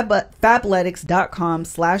 that's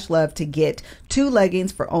fabletics.com/love to get 2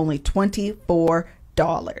 leggings for only $24.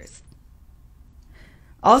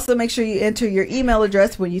 Also, make sure you enter your email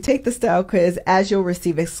address when you take the style quiz, as you'll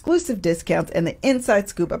receive exclusive discounts and the inside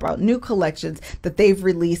scoop about new collections that they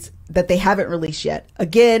haven't released yet.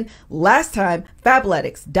 Again, last time,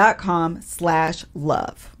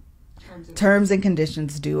 fabletics.com/love. Terms and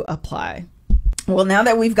conditions do apply. Well, now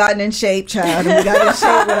that we've gotten in shape, child, and we got in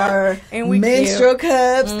shape with our menstrual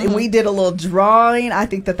cups, and we did a little drawing, I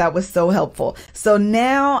think that was so helpful. So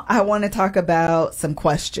now I want to talk about some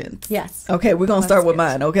questions. Yes. Okay, we're going to start with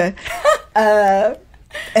mine, okay? And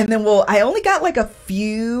then I only got like a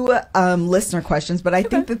few listener questions, but I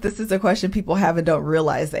think that this is a question people have and don't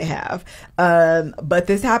realize they have. But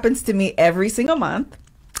this happens to me every single month.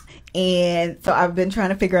 And so I've been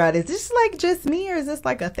trying to figure out, is this like just me or is this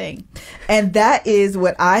like a thing? And that is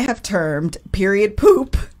what I have termed period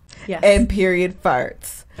poop and period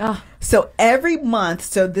farts. Oh. So every month,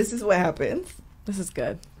 so this is what happens. This is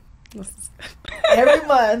good. Every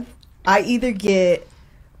month, I either get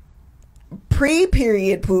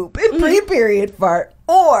pre-period poop and pre-period fart,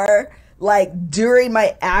 or like during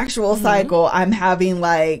my actual cycle, I'm having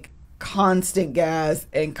like constant gas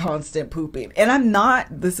and constant pooping. And I'm not,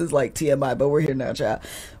 this is like TMI, but we're here now, child.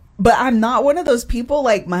 But I'm not one of those people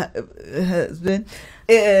like my husband.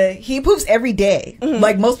 He poops every day.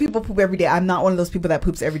 Like most people poop every day. I'm not one of those people that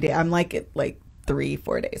poops every day. I'm like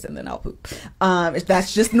 3-4 days and then I'll poop.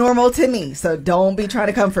 That's just normal to me. So don't be trying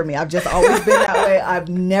to come for me. I've just always been that way. I've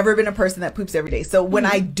never been a person that poops every day. So when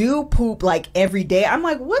I do poop like every day, I'm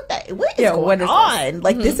like, what is going on? This?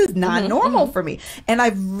 Like this is not normal for me. And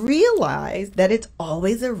I've realized that it's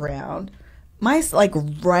always around my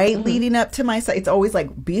leading up to my it's always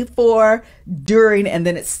like before, during, and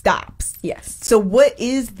then it stops. Yes. So what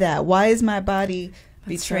is that? Why is my body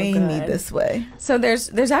betraying me this way? So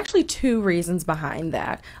there's actually 2 reasons behind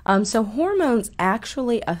that. So hormones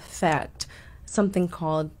actually affect something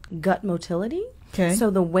called gut motility. Okay.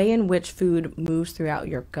 So the way in which food moves throughout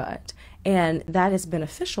your gut. And that is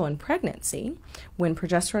beneficial in pregnancy when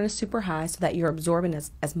progesterone is super high, so that you're absorbing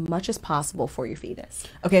as much as possible for your fetus.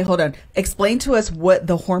 Okay, hold on. Explain to us what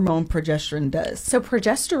the hormone progesterone does. So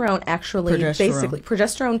progesterone actually, basically,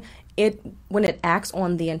 progesterone when it acts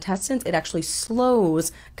on the intestines, it actually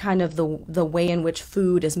slows kind of the way in which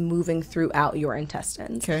food is moving throughout your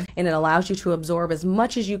intestines. Okay. And it allows you to absorb as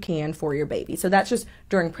much as you can for your baby. So that's just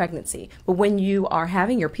during pregnancy. But when you are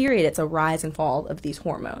having your period, it's a rise and fall of these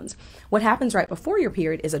hormones. What happens right before your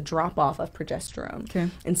period is a drop off of progesterone. Okay.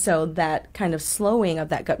 And so that kind of slowing of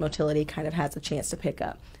that gut motility kind of has a chance to pick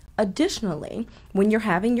up. Additionally, when you're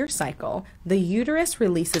having your cycle, the uterus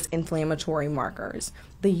releases inflammatory markers.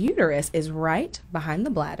 The uterus is right behind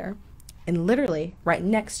the bladder and literally right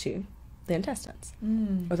next to the intestines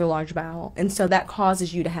or the large bowel. And so that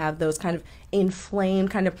causes you to have those kind of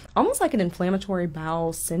inflamed, kind of almost like an inflammatory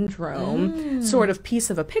bowel syndrome sort of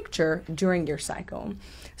piece of a picture during your cycle.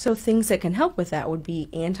 So things that can help with that would be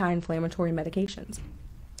anti-inflammatory medications.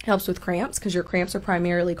 Helps with cramps because your cramps are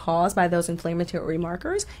primarily caused by those inflammatory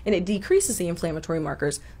markers, and it decreases the inflammatory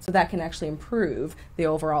markers, so that can actually improve the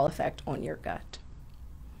overall effect on your gut.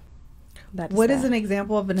 What is an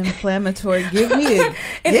example of an inflammatory? Give me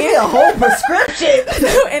a whole prescription.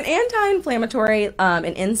 So an anti-inflammatory, an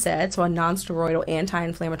NSAID, so a non-steroidal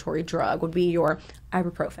anti-inflammatory drug would be your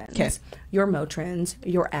ibuprofens, your Motrins,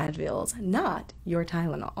 your Advils, not your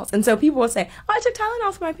Tylenols. And so people will say, oh, I took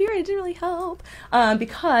Tylenol for my period, it didn't really help,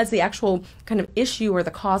 because the actual kind of issue or the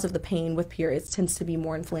cause of the pain with periods tends to be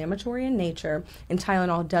more inflammatory in nature, and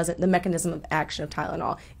Tylenol doesn't, the mechanism of action of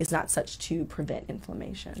Tylenol is not such to prevent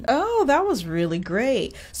inflammation. Oh, that was really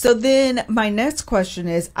great. So then my next question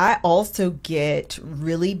is, I also get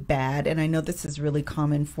really bad, and I know this is really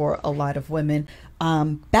common for a lot of women,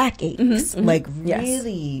 backaches. Like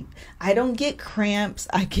really, I don't get cramps.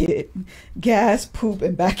 I get gas, poop,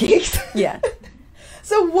 and backaches. Yeah.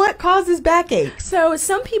 So what causes backaches? So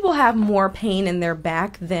some people have more pain in their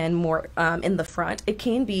back than more in the front. It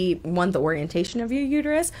can be, one, the orientation of your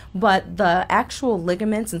uterus, but the actual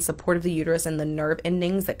ligaments in support of the uterus and the nerve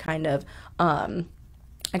endings that kind of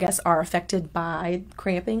I guess, are affected by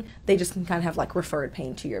cramping, they just can kind of have like referred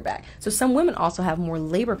pain to your back. So some women also have more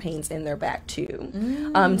labor pains in their back too.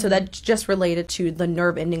 So that's just related to the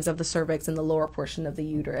nerve endings of the cervix and the lower portion of the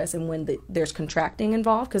uterus. And when there's contracting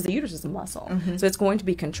involved, because the uterus is a muscle, so it's going to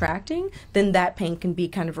be contracting, then that pain can be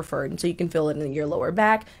kind of referred. And so you can feel it in your lower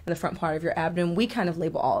back and the front part of your abdomen. We kind of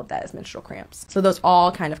label all of that as menstrual cramps. So those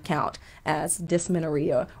all kind of count as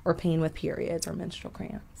dysmenorrhea or pain with periods or menstrual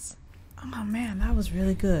cramps. Oh man, that was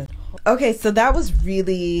really good. Okay, so that was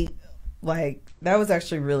really, that was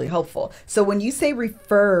actually really helpful. So when you say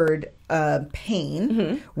referred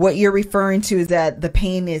pain, what you're referring to is that the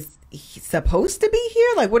pain is supposed to be here?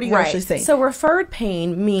 Like, what are you actually saying? So referred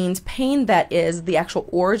pain means pain that is the actual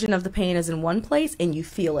origin of the pain is in one place and you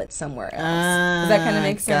feel it somewhere else. Does that kind of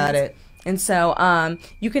make sense? Got it. And so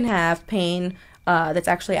you can have pain that's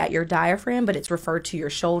actually at your diaphragm, but it's referred to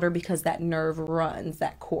your shoulder because that nerve runs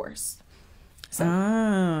that course. So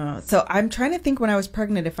I'm trying to think when I was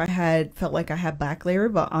pregnant if I felt like I had back labor,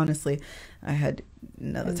 but honestly, I had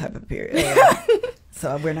another type of period.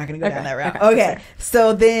 So we're not going to go down that route. Okay.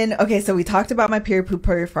 So we talked about my period, poop,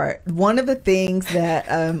 period, fart. One of the things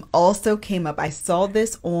that also came up, I saw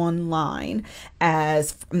this online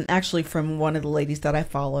as actually from one of the ladies that I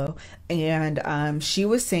follow. And she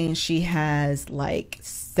was saying she has like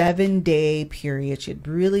 7-day period. She had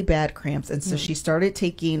really bad cramps. And so she started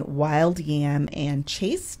taking wild yam and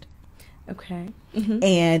chaste. Okay.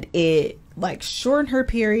 And it like shortened her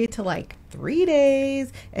period to like 3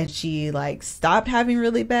 days, and she like stopped having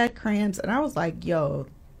really bad cramps. And I was like, yo,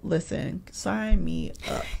 listen, sign me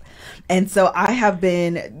up. And so I have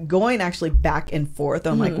been going actually back and forth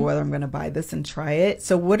on like whether I'm going to buy this and try it.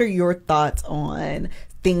 So what are your thoughts on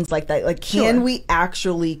things like that? Like, can we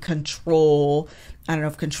actually control, I don't know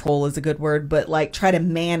if control is a good word, but like try to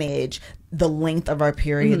manage the length of our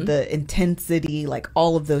period, the intensity, like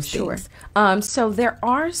all of those things? So there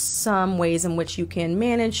are some ways in which you can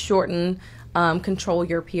manage, shorten, control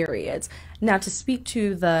your periods. Now, to speak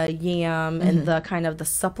to the yam and the kind of the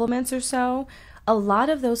supplements or so, a lot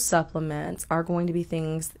of those supplements are going to be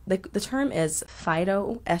things, the term is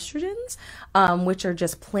phytoestrogens, which are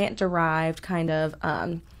just plant-derived kind of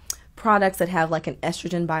products that have like an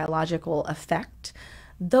estrogen biological effect.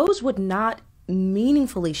 Those would not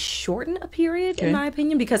meaningfully shorten a period, in my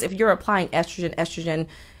opinion, because if you're applying estrogen,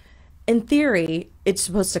 in theory, it's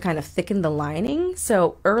supposed to kind of thicken the lining.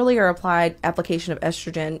 So earlier application of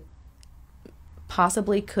estrogen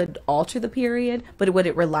possibly could alter the period, but would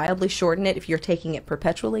it reliably shorten it if you're taking it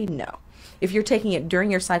perpetually? No. If you're taking it during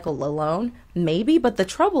your cycle alone, maybe, but the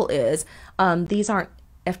trouble is these aren't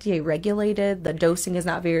FDA regulated. The dosing is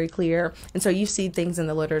not very clear. And so you see things in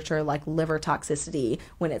the literature like liver toxicity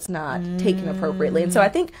when it's not taken appropriately. And so I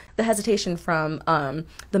think the hesitation from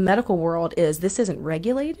the medical world is this isn't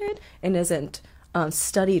regulated and isn't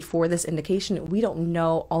studied for this indication. We don't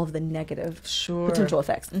know all of the negative potential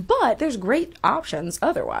effects. But there's great options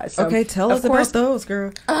otherwise. So, okay, tell us about those,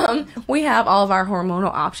 girl. We have all of our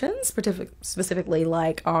hormonal options, specifically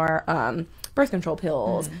like our birth control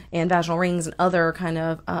pills and vaginal rings and other kind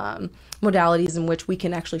of modalities in which we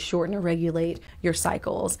can actually shorten or regulate your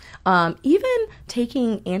cycles. Even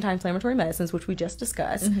taking anti-inflammatory medicines, which we just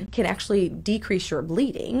discussed, can actually decrease your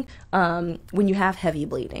bleeding when you have heavy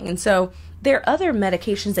bleeding. And so there are other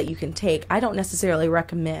medications that you can take. I don't necessarily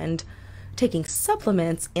recommend taking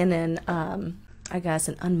supplements in an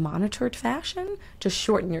unmonitored fashion to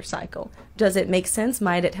shorten your cycle. Does it make sense?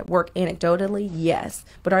 Might it work anecdotally? Yes.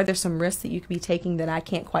 But are there some risks that you could be taking that I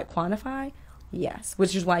can't quite quantify? Yes.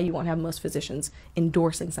 Which is why you won't have most physicians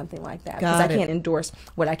endorsing something like that. Because I can't endorse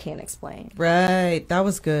what I can't explain. Right. That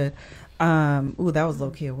was good. That was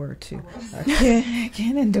low-key a word too. I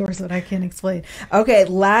can't endorse what I can't explain. Okay,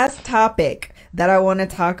 last topic that I want to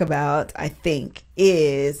talk about, I think,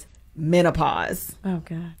 is menopause. Oh,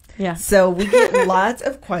 God. Yeah. So we get lots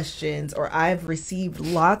of questions, or I've received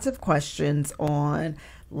lots of questions on,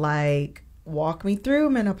 like, walk me through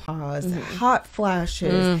menopause, hot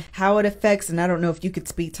flashes, how it affects, and I don't know if you could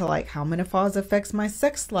speak to, like, how menopause affects my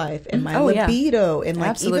sex life and my libido, and,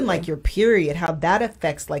 like, even, like, your period, how that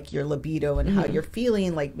affects, like, your libido and how you're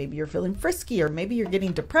feeling, like, maybe you're feeling frisky, or maybe you're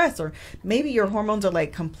getting depressed, or maybe your hormones are,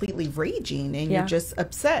 like, completely raging and you're just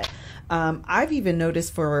upset. I've even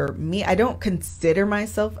noticed for me, I don't consider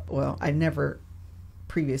myself, well, I never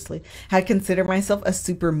previously had considered myself a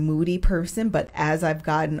super moody person, but as I've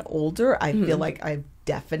gotten older, I feel like I've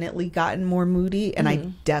definitely gotten more moody,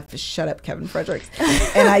 and shut up, Kevin Fredericks.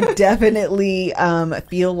 And I definitely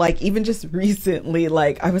feel like even just recently,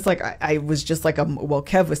 like I was just like, well,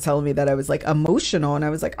 Kev was telling me that I was like emotional, and I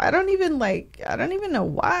was like, I don't even know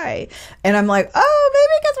why. And I'm like, oh,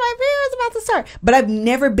 maybe because my period's about to start. But I've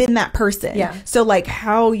never been that person. Yeah. So like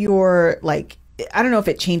how you're like, I don't know if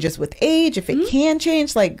it changes with age, if it can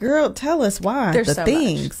change. Like, girl, tell us why. There's so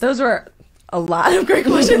things. Much. Those were a lot of great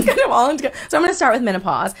questions kind of all in together. So I'm going to start with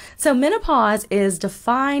menopause. So menopause is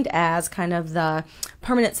defined as kind of the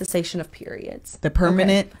permanent cessation of periods. The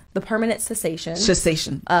permanent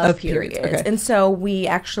cessation of periods. Okay. And so we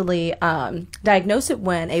actually diagnose it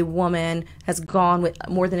when a woman has gone with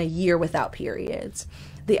more than a year without periods.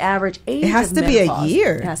 The average age It has to be a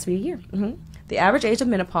year. It has to be a year. The average age of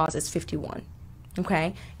menopause is 51.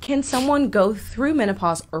 Okay. Can someone go through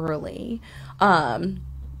menopause early?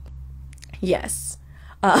 Yes.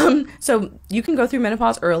 So you can go through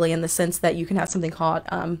menopause early in the sense that you can have something called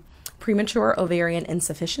premature ovarian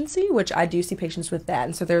insufficiency, which I do see patients with that.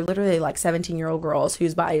 And so they're literally like 17-year-old girls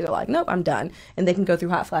whose bodies are like, nope, I'm done. And they can go through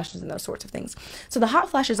hot flashes and those sorts of things. So the hot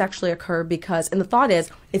flashes actually occur because, and the thought is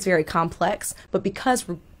it's very complex, but because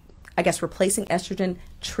I guess replacing estrogen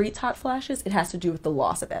treats hot flashes, it has to do with the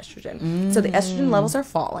loss of estrogen. So the estrogen levels are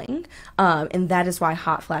falling, and that is why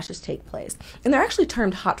hot flashes take place. And they're actually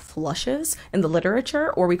termed hot flushes in the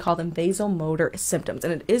literature, or we call them vasomotor symptoms.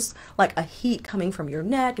 And it is like a heat coming from your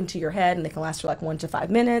neck into your head, and they can last for like 1 to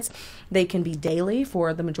 5 minutes. They can be daily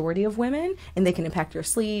for the majority of women, and they can impact your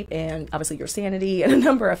sleep and obviously your sanity and a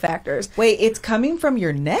number of factors. Wait, it's coming from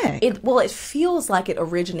your neck? It feels like it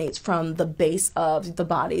originates from the base of the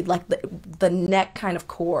body, like the neck kind of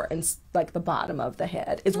core and like the bottom of the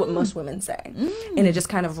head is what most women say. And it just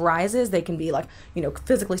kind of rises. They can be like,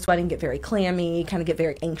 physically sweating, get very clammy, kind of get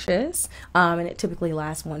very anxious. And it typically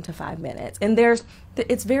lasts 1 to 5 minutes. And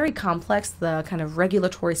it's very complex. The kind of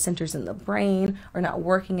regulatory centers in the brain are not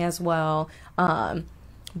working as well.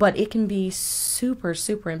 But it can be super,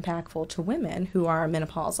 super impactful to women who are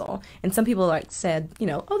menopausal. And some people said,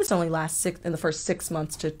 this only lasts in the first 6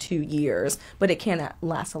 months to 2 years, but it can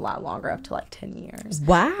last a lot longer, up to like 10 years.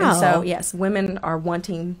 Wow. And so, yes, women are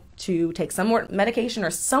wanting to take some more medication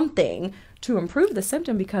or something to improve the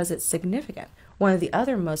symptom because it's significant. One of the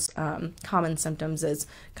other most common symptoms is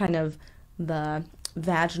kind of the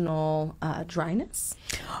vaginal dryness.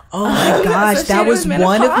 Oh my gosh, that was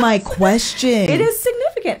one of my questions. It is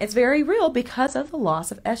significant. It's very real because of the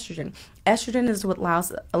loss of estrogen. Estrogen is what allows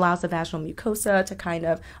the vaginal mucosa to kind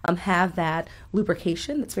of have that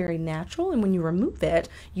lubrication that's very natural. And when you remove it,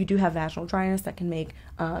 you do have vaginal dryness that can make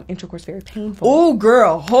intercourse very painful. Oh,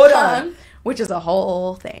 girl, hold on. Which is a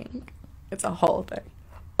whole thing. It's a whole thing.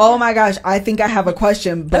 Oh my gosh, I think I have a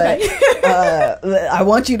question, but I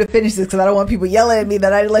want you to finish this because I don't want people yelling at me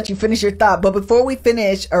that I didn't let you finish your thought. But before we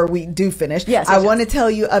finish, or we do finish, I want to tell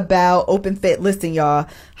you about OpenFit. Listen, y'all,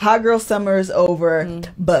 hot girl summer is over,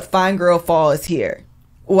 but fine girl fall is here.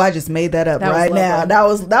 Oh, I just made that up right now. That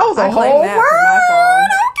was a whole word.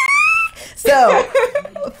 So,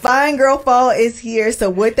 fine girl fall is here. So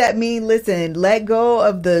what that means, listen, let go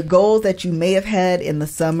of the goals that you may have had in the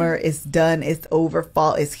summer. It's done. It's over.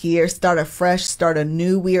 Fall is here. Start afresh. Start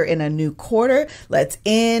anew. We are in a new quarter. Let's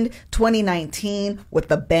end 2019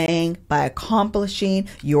 with a bang by accomplishing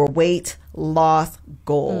your weight loss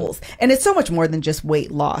goals. And it's so much more than just weight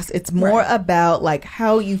loss. It's more about like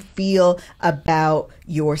how you feel about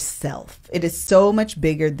yourself. It is so much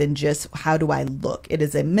bigger than just how do I look. It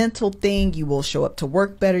is a mental thing. You will show up to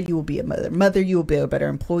work better. You will be a mother. You will be a better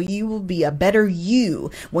employee. You will be a better you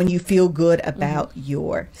when you feel good about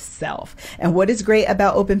yourself. And what is great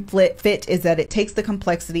about OpenFit is that it takes the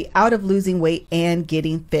complexity out of losing weight and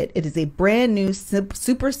getting fit. It is a brand new,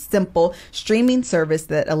 super simple streaming service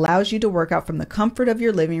that allows you to work out from the comfort of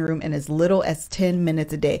your living room in as little as 10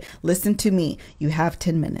 minutes a day. Listen to me. You have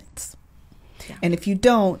 10 minutes. Yeah. And if you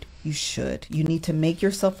don't, you should. You need to make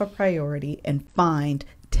yourself a priority and find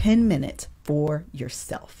 10 minutes for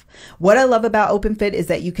yourself. What I love about OpenFit is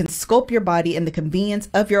that you can sculpt your body in the convenience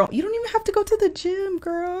of your own. You don't even have to go to the gym,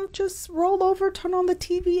 girl. Just roll over, turn on the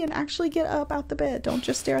TV, and actually get up out the bed. Don't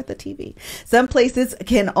just stare at the TV. Some places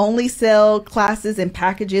can only sell classes and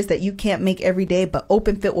packages that you can't make every day, but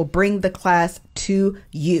OpenFit will bring the class to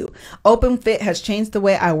you. OpenFit has changed the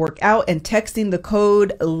way I work out, and texting the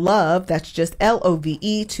code LOVE, that's just LOVE,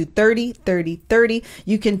 to 303030,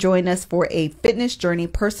 you can join us for a fitness journey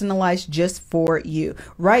personalized just for you.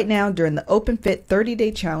 Right now, during the OpenFit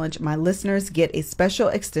 30-day challenge, my listeners get a special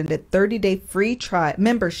extended 30-day free trial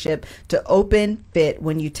membership to OpenFit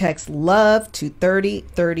when you text LOVE to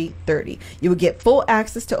 303030. You will get full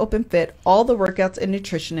access to OpenFit, all the workouts and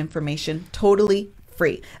nutrition information, totally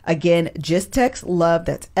free. Again, just text LOVE,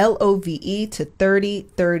 that's LOVE, to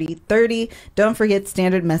 303030. Don't forget,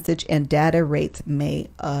 standard message and data rates may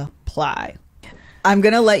apply. I'm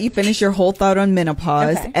going to let you finish your whole thought on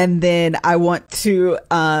menopause. Okay. And then I want to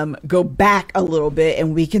go back a little bit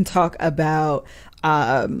and we can talk about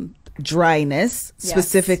dryness,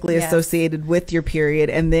 specifically associated with your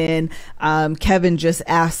period. And then Kevin just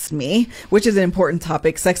asked me, which is an important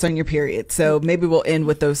topic, sex on your period. So maybe we'll end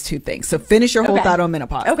with those two things. So finish your whole thought on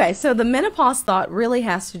menopause. Okay, so the menopause thought really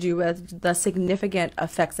has to do with the significant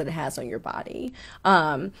effects that it has on your body.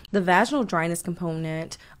 The vaginal dryness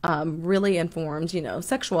component really informs,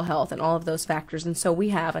 sexual health and all of those factors. And so we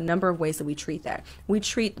have a number of ways that we treat that. We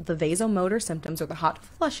treat the vasomotor symptoms, or the hot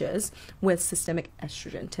flushes, with systemic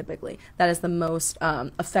estrogen typically. That is the most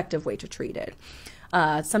effective way to treat it.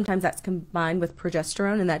 Sometimes that's combined with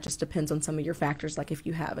progesterone, and that just depends on some of your factors, like if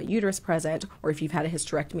you have a uterus present or if you've had a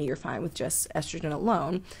hysterectomy, you're fine with just estrogen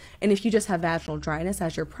alone. And if you just have vaginal dryness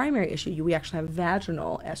as your primary issue, we actually have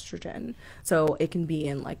vaginal estrogen. So it can be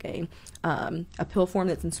in like a pill form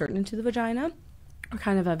that's inserted into the vagina, or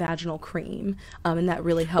kind of a vaginal cream, and that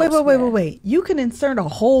really helps. Wait. You can insert a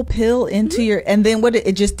whole pill into your, and then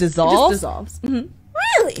it just dissolves? It just dissolves.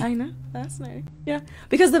 Really? I know. Fascinating. Yeah.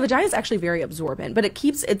 Because the vagina is actually very absorbent, but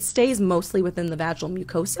it stays mostly within the vaginal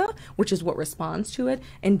mucosa, which is what responds to it,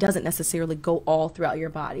 and doesn't necessarily go all throughout your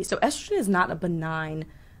body. So estrogen is not a benign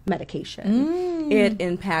medication. It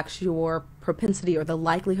impacts your propensity, or the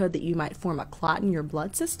likelihood that you might form a clot in your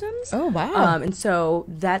blood systems. Oh, wow. And so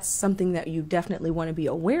that's something that you definitely want to be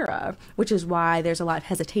aware of, which is why there's a lot of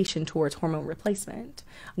hesitation towards hormone replacement.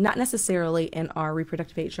 Not necessarily in our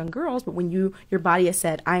reproductive age young girls, but when your body has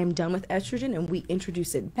said, I am done with estrogen, and we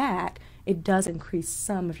introduce it back, it does increase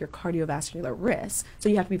some of your cardiovascular risks. So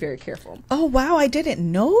you have to be very careful. Oh, wow. I didn't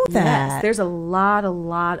know that. Yes, there's a lot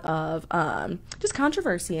of just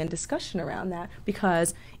controversy and discussion around that,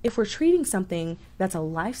 because if we're treating something that's a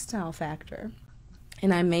lifestyle factor,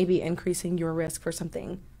 and I may be increasing your risk for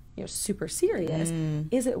something super serious,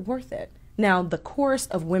 is it worth it? Now, the chorus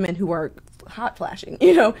of women who are hot flashing,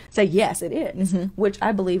 say, yes, it is, which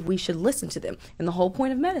I believe we should listen to them. And the whole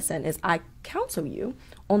point of medicine is I counsel you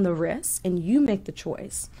on the risks, and you make the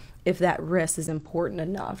choice if that risk is important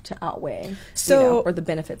enough to outweigh, or the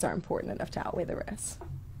benefits are important enough to outweigh the risks.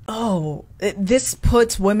 Oh, this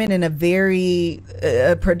puts women in a very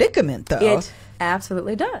predicament, though. It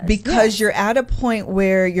absolutely does. Because you're at a point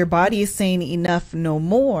where your body is saying enough, no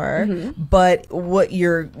more. But what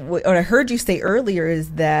I heard you say earlier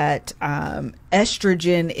is that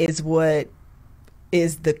estrogen is what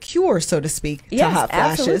is the cure, so to speak, to Yes, hot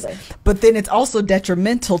flashes. absolutely. But then it's also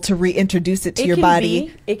detrimental to reintroduce it to your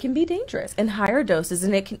body. It can be dangerous in higher doses,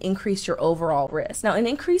 and it can increase your overall risk. Now, an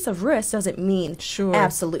increase of risk doesn't mean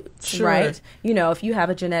absolute, right? You know, if you have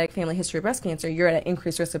a genetic family history of breast cancer, you're at an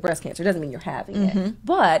increased risk of breast cancer. It doesn't mean you're having it.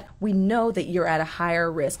 But we know that you're at a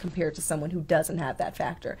higher risk compared to someone who doesn't have that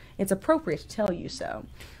factor. It's appropriate to tell you so.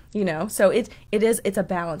 You know, so it's a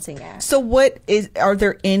balancing act. So are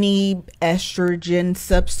there any estrogen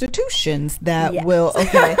substitutions that will,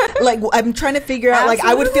 like I'm trying to figure out, like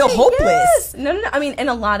I would feel hopeless. Yes. No. I mean, and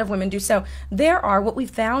a lot of women do. So what we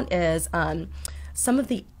found is some of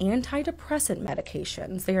the antidepressant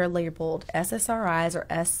medications, they are labeled SSRIs or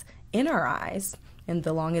SNRIs, and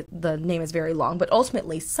the name is very long, but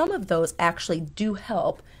ultimately some of those actually do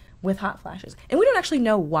help with hot flashes. And we don't actually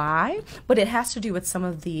know why, but it has to do with some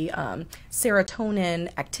of the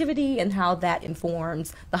serotonin activity and how that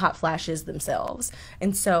informs the hot flashes themselves.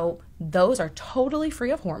 And so those are totally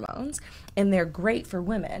free of hormones, and they're great for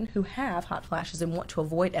women who have hot flashes and want to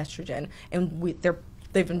avoid estrogen, and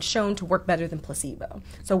they've been shown to work better than placebo.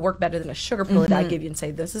 So work better than a sugar pill that I give you and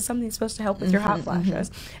say, this is something that's supposed to help with your hot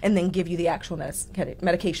flashes, and then give you the actual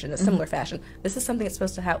medication in a similar fashion. This is something that's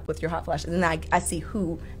supposed to help with your hot flashes. And I see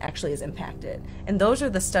who actually is impacted. And those are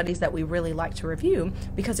the studies that we really like to review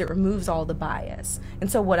because it removes all the bias.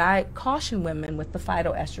 And so what I caution women with the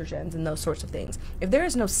phytoestrogens and those sorts of things, if there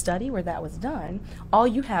is no study where that was done, all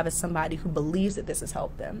you have is somebody who believes that this has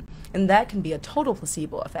helped them. And that can be a total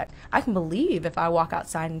placebo effect. I can believe if I walk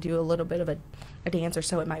outside and do a little bit of a dance or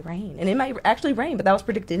so, it might rain. And it might actually rain, but that was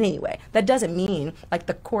predicted anyway. That doesn't mean, like,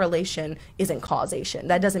 the correlation isn't causation.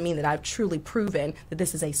 That doesn't mean that I've truly proven that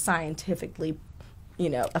this is a scientifically,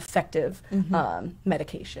 effective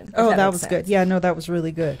medication. Oh, that was good. Yeah, no, that was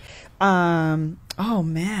really good. Oh,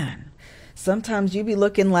 man. Sometimes you be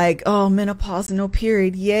looking like, oh, menopause, no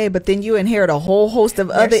period, yay, but then you inherit a whole host of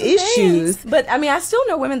other issues. But I mean, I still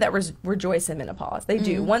know women that rejoice in menopause. They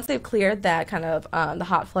do. Once they've cleared that kind of the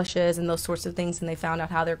hot flushes and those sorts of things, and they found out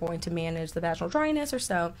how they're going to manage the vaginal dryness or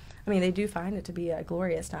so, I mean, they do find it to be a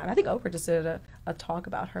glorious time. I think Oprah just did a talk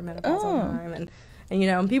about her menopause time,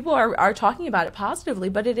 and people are talking about it positively,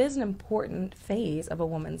 but it is an important phase of a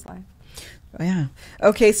woman's life. Yeah.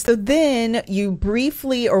 Okay. So then you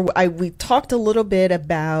briefly, we talked a little bit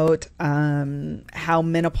about how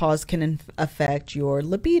menopause can affect your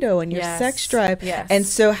libido and your sex drive. Yes. And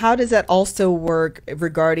so how does that also work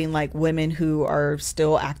regarding like women who are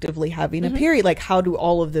still actively having a period? Like how do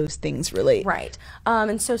all of those things relate? Right.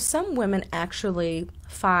 And so some women actually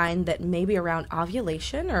find that maybe around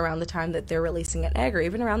ovulation or around the time that they're releasing an egg or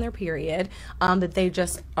even around their period, that they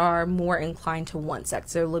just are more inclined to want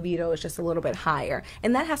sex. Their libido is just a little bit higher.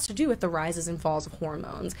 And that has to do with the rises and falls of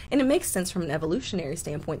hormones. And it makes sense from an evolutionary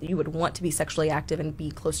standpoint that you would want to be sexually active and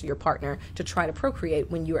be close to your partner to try to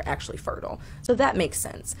procreate when you are actually fertile. So that makes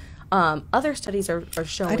sense. Other studies are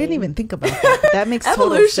showing... I didn't even think about that. That makes total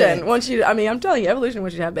evolution sense. I'm telling you, evolution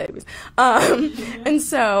wants you to have babies. And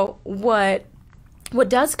so what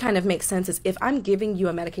does kind of make sense is if I'm giving you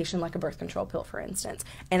a medication like a birth control pill, for instance,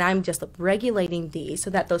 and I'm just regulating these so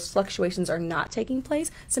that those fluctuations are not taking place,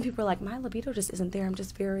 some people are like, my libido just isn't there. I'm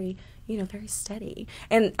just very, very steady.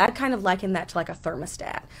 And I kind of liken that to like a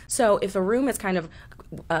thermostat. So if a room is kind of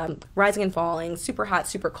rising and falling, super hot,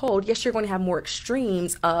 super cold, yes, you're going to have more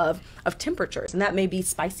extremes of temperatures. And that may be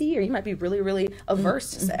spicy, or you might be really, really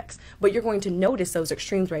averse to sex. But you're going to notice those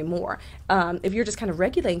extremes way more. If you're just kind of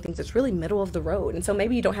regulating things, it's really middle of the road. And so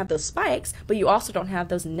maybe you don't have those spikes, but you also don't have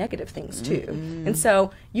those negative things too. And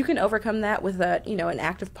so you can overcome that with an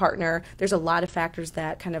active partner. There's a lot of factors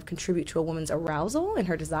that kind of contribute to a woman's arousal and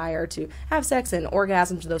her desire to have sex and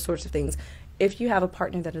orgasms, those sorts of things. If you have a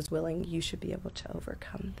partner that is willing, you should be able to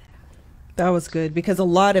overcome that. That was good, because a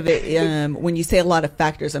lot of it, when you say a lot of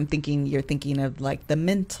factors, you're thinking of like the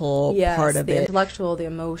mental part of it. The intellectual, the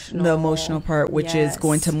emotional. The emotional part, which is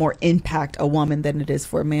going to more impact a woman than it is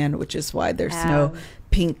for a man, which is why there's no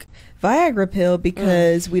pink Viagra pill,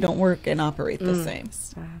 because we don't work and operate the same.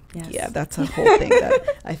 Yes. Yeah, that's a whole thing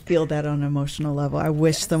that I feel that on an emotional level. I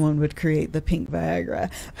wish someone would create the pink Viagra.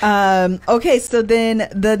 Okay, so then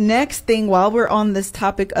the next thing, while we're on this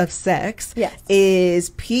topic of sex, is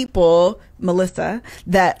people, Melissa,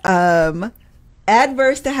 that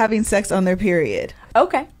adverse to having sex on their period.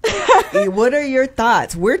 Okay. What are your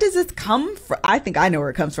thoughts? Where does this come from? I think I know where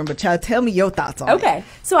it comes from, but child, tell me your thoughts on it. Okay.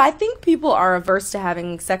 So I think people are averse to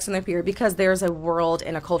having sex on their period because there's a world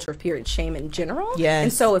and a culture of period shame in general. Yes.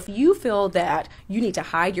 And so if you feel that you need to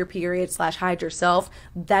hide your period / hide yourself,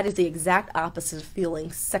 that is the exact opposite of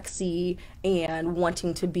feeling sexy and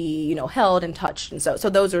wanting to be, held and touched. And so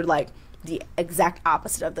those are like the exact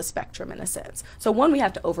opposite of the spectrum in a sense. So one, we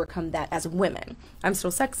have to overcome that as women. I'm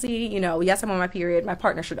still sexy, you know, yes, I'm on my period. My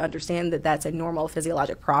partner should understand that that's a normal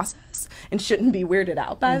physiologic process and shouldn't be weirded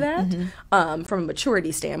out by that from a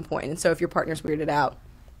maturity standpoint. And so if your partner's weirded out,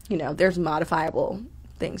 you know, there's modifiable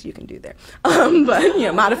things you can do there, but, you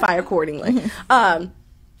know, modify accordingly.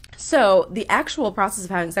 So the actual process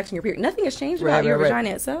of having sex in your period, nothing has changed about your vagina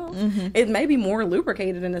itself. It may be more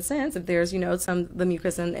lubricated in a sense if there's, you know, the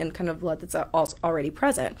mucus and kind of blood that's already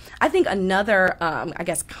present. I think another, I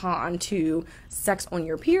guess, con to sex on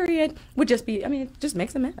your period would just be, I mean, it just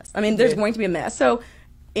makes a mess. I mean, there's going to be a mess. So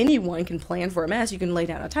anyone can plan for a mess. You can lay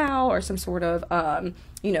down a towel or some sort of,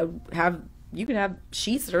 you know, you can have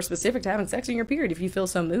sheets that are specific to having sex in your period if you feel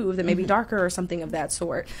so moved, that may be darker or something of that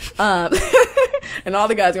sort. And all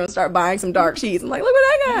the guys are going to start buying some dark sheets. I'm like, look what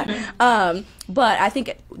I got. But I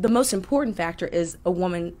think the most important factor is a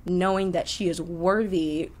woman knowing that she is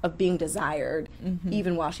worthy of being desired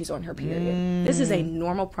even while she's on her period. This is a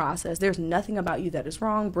normal process. There's nothing about you that is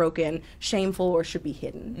wrong, broken, shameful, or should be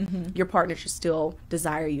hidden. Your partner should still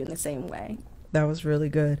desire you in the same way. That was really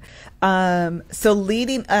good. So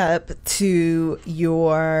leading up to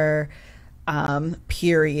your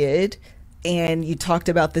period, and you talked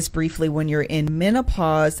about this briefly when you're in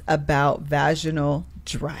menopause about vaginal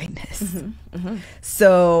dryness.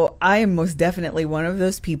 So I am most definitely one of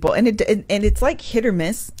those people, and it's like hit or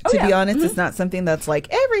miss, to be honest. It's not something that's like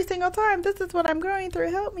every single time this is what I'm going through,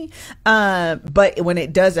 help me. But when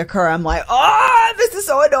it does occur, I'm like, oh, this is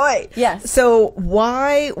so annoying. Yes. So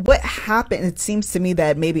what happened? It seems to me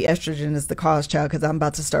that maybe estrogen is the cause, child, because I'm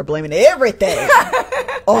about to start blaming everything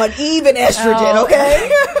on even estrogen.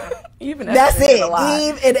 Okay. Even that's it.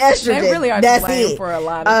 Eve and estrogen. They really are that's it for a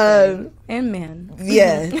lot of things. And men.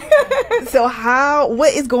 Yeah. So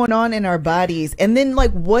what is going on in our bodies? And then like,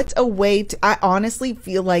 what's a way to, I honestly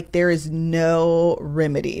feel like there is no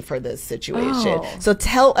remedy for this situation. So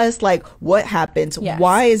tell us like what happens,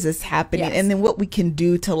 why is this happening? And then what we can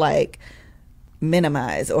do to like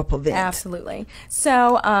minimize or prevent. Absolutely.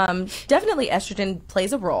 So definitely estrogen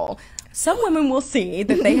plays a role. Some women will see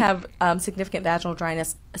that they have significant vaginal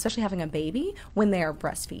dryness, especially having a baby, when they are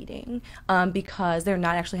breastfeeding, because they're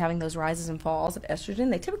not actually having those rises and falls of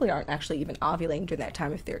estrogen. They typically aren't actually even ovulating during that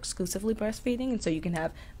time if they're exclusively breastfeeding, and so you can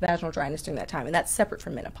have vaginal dryness during that time, and that's separate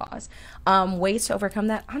from menopause. Ways to overcome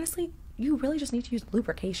that, honestly, you really just need to use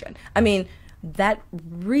lubrication. I mean, that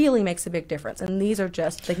really makes a big difference, and these are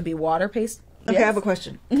just, they could be water-based. Okay, I have a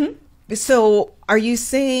question. So are you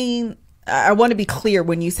saying... I want to be clear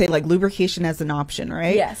when you say like lubrication as an option,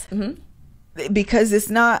 right? Yes. Because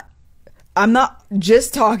it's not, I'm not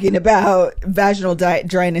just talking about vaginal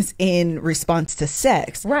dryness in response to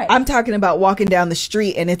sex. Right. I'm talking about walking down the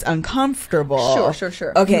street and it's uncomfortable.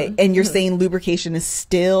 Sure. Okay. And you're saying lubrication is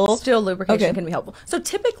still lubrication can be helpful. So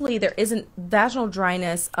typically there isn't vaginal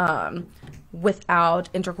dryness without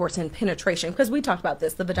intercourse and penetration, because we talked about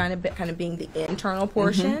this, the vagina kind of being the internal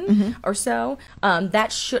portion or so,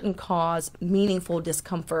 that shouldn't cause meaningful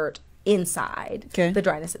discomfort inside the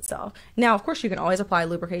dryness itself. Now, of course, you can always apply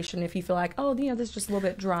lubrication if you feel like, oh, you know, this is just a little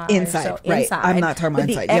bit dry. Inside, right. I'm not talking about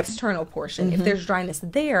inside. The external portion, if there's dryness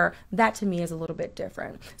there, that to me is a little bit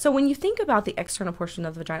different. So when you think about the external portion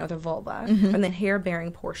of the vagina or the vulva and the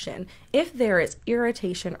hair-bearing portion, if there is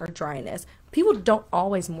irritation or dryness, people don't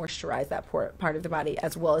always moisturize that part of the body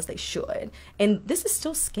as well as they should. And this is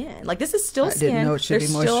still skin. Like, this is still skin. Didn't know it should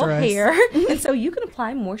There's be still moisturized. hair. And so you can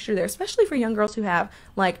apply moisture there, especially for young girls who have,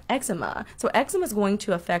 like, eczema. So eczema is going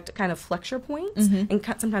to affect kind of flexure points. And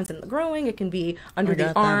sometimes in the growing, it can be under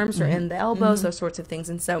the arms or in the elbows, those sorts of things.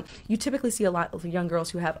 And so you typically see a lot of young girls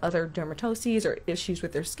who have other dermatoses or issues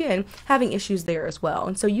with their skin having issues there as well.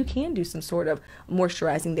 And so you can do some sort of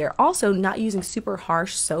moisturizing there. Also, not using super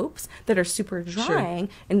harsh soaps that are super drying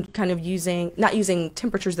and kind of not using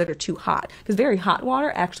temperatures that are too hot, because very hot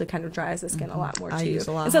water actually kind of dries the skin a lot more too.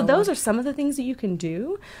 And so those are some of the things that you can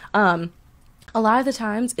do. A lot of the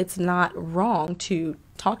times it's not wrong to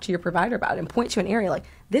talk to your provider about it and point to an area like,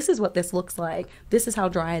 this is what this looks like, this is how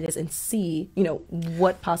dry it is, and see, you know,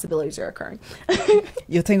 what possibilities are occurring.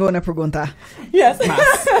 Yo tengo una pregunta. Yes.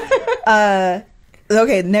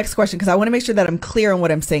 Okay, next question, because I want to make sure that I'm clear on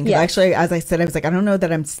what I'm saying. Because actually, as I said, I was like, I don't know that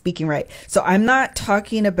I'm speaking right. So I'm not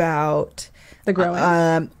talking about the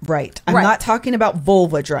growing. Right. I'm not talking about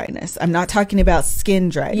vulva dryness. I'm not talking about skin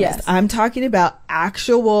dryness. Yes. I'm talking about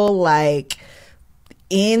actual, like,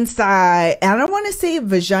 inside, I don't want to say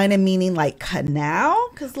vagina meaning like canal,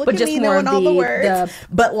 because look But at just me more knowing of all the the- words,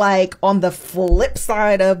 but like on the flip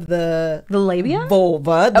side of the labia,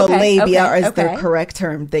 vulva, the Okay, labia okay, is the okay. correct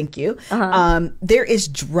term, thank you. There is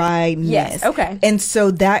dryness. Yes, okay. And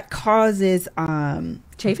so that causes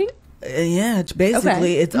chafing. yeah, it's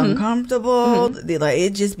basically it's uncomfortable. Like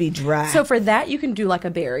it just be dry. So for that, you can do like a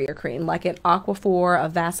barrier cream, like an Aquaphor, a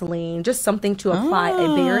Vaseline, just something to apply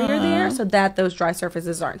a barrier there so that those dry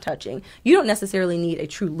surfaces aren't touching. You don't necessarily need a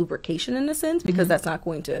true lubrication in a sense, because that's not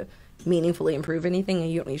going to meaningfully improve anything,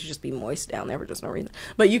 and you don't need to just be moist down there for just no reason.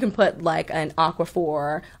 But you can put like an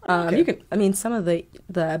Aquaphor. You can, I mean, some of the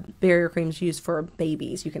barrier creams used for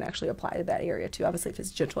babies, you can actually apply to that area too. Obviously, if it's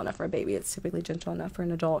gentle enough for a baby, it's typically gentle enough for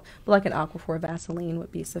an adult. But like an Aquaphor Vaseline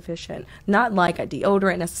would be sufficient. Not like a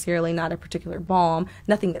deodorant necessarily, not a particular balm,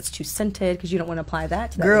 nothing that's too scented, because you don't want to apply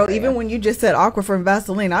that to that Girl, area. even when you just said Aquaphor and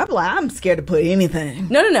Vaseline, I'm like, I'm scared to put anything.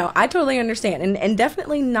 No. I totally understand, and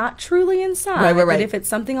definitely not truly inside. Right. But if it's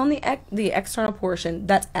something on the external portion,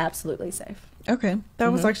 that's absolutely safe. Okay, that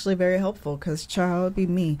was actually very helpful, because child, would be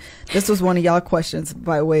me. This was one of y'all questions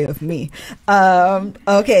by way of me.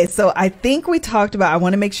 Okay, so I think we talked about, I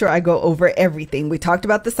want to make sure I go over everything. We talked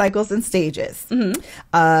about the cycles and stages.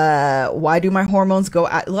 Why do my hormones go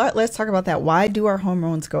out? Let's talk about that. Why do our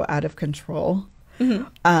hormones go out of control?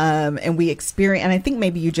 And we experience, and I think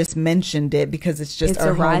maybe you just mentioned it, because it's just It's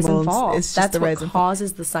our a rise hormones. and fall. It's just That's the what rise and fall.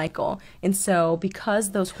 causes the cycle. And so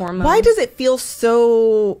because those hormones... Why does it feel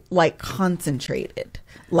so like concentrated?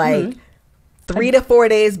 Like 3 to 4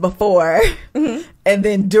 days before, and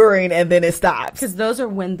then during, and then it stops. Because those are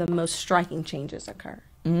when the most striking changes occur.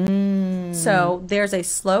 So there's a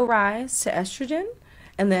slow rise to estrogen,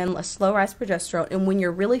 and then a slow rise to progesterone. And when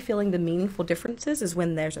you're really feeling the meaningful differences is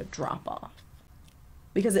when there's a drop-off.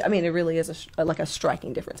 Because, I mean, it really is like a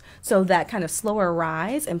striking difference. So that kind of slower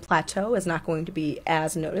rise and plateau is not going to be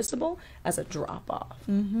as noticeable as a drop-off.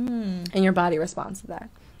 And your body responds to that,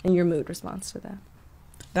 and your mood responds to that.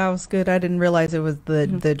 That was good. I didn't realize it was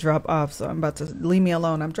the drop off, so I'm about to leave me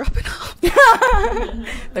alone. I'm dropping off.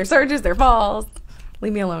 Their surges, their falls.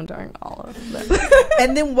 Leave me alone during all of them.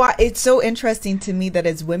 And then why it's so interesting to me that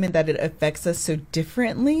as women that it affects us so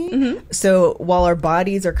differently. So while our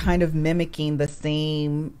bodies are kind of mimicking the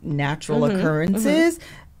same natural occurrences,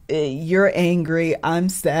 you're angry, I'm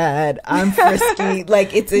sad, I'm frisky.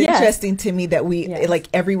 Like it's interesting to me that we like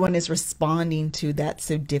everyone is responding to that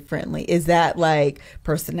so differently. Is that like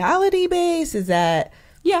personality based? Is that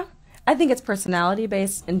I think it's personality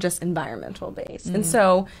based and just environmental based. And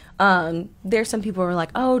so there's some people who are like,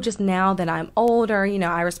 oh, just now that I'm older, you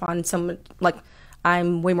know, I respond some like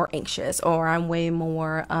I'm way more anxious, or I'm way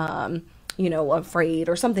more you know, afraid,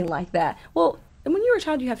 or something like that. Well, and when you're a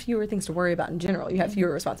child, you have fewer things to worry about in general. You have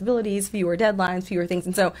fewer responsibilities, fewer deadlines, fewer things.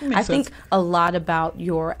 And so I think a lot about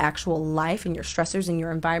your actual life and your stressors and your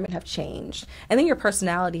environment have changed. And then your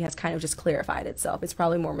personality has kind of just clarified itself. It's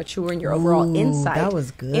probably more mature, and your overall insight that was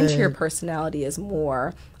good. into your personality is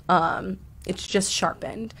more, it's just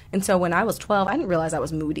sharpened. And so when I was 12, I didn't realize I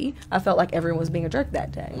was moody. I felt like everyone was being a jerk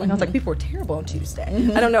that day. Like I was like, people were terrible on Tuesday.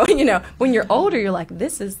 I don't know, you know, when you're older, you're like,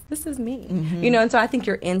 this is me, you know. And so I think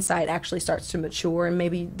your insight actually starts to mature, and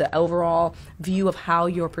maybe the overall view of how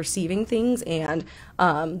you're perceiving things and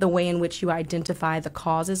the way in which you identify the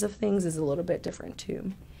causes of things is a little bit different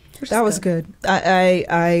too. That was good.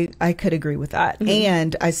 I could agree with that.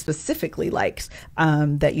 And I specifically liked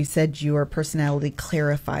that you said your personality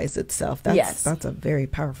clarifies itself. That's a very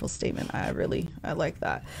powerful statement. I like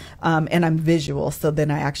that. And I'm visual, so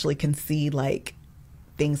then I actually can see like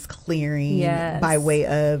things clearing by way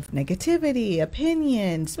of negativity,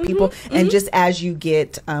 opinions, people. And just as you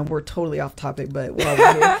get, we're totally off topic, but while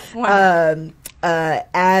we're here,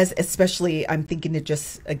 as especially I'm thinking to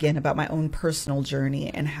just again about my own personal journey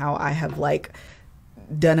and how I have like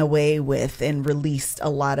done away with and released a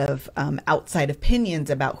lot of outside opinions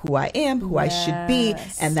about who I am, who I should be,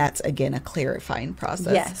 and that's again a clarifying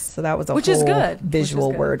process. So that was a whole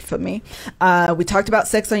visual word for me. We talked about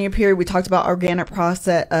sex on your period. We talked about organic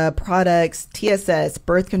products, TSS,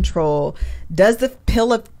 birth control. Does the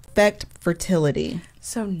pill affect fertility?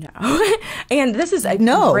 So no. And this is a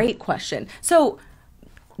great question. So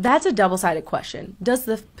that's a double-sided question. Does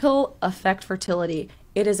the pill affect fertility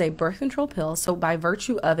It is a birth control pill, so by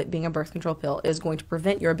virtue of it being a birth control pill, it is going to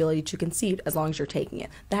prevent your ability to conceive as long as you're taking it.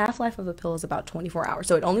 The half-life of a pill is about 24 hours,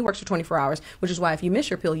 so it only works for 24 hours, which is why if you miss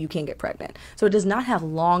your pill, you can't get pregnant. So it does not have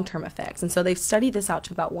long-term effects, and so they've studied this out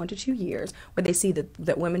to about 1 to 2 years, where they see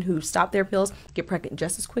that women who stop their pills get pregnant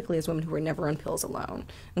just as quickly as women who were never on pills alone.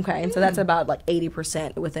 Okay, and so that's about like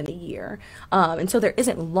 80% within a year. And so there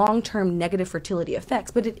isn't long-term negative fertility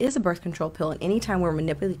effects, but it is a birth control pill, and anytime we're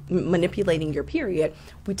manipulating your period,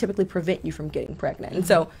 we typically prevent you from getting pregnant. And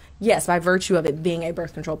so, yes, by virtue of it being a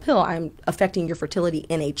birth control pill, I'm affecting your fertility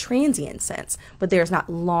in a transient sense, but there's not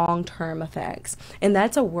long-term effects. And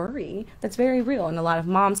that's a worry that's very real. And a lot of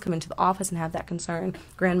moms come into the office and have that concern,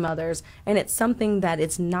 grandmothers, and it's something that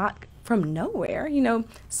it's not from nowhere. You know,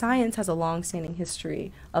 science has a long-standing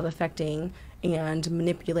history of affecting and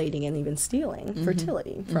manipulating and even stealing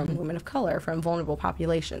fertility from women of color, from vulnerable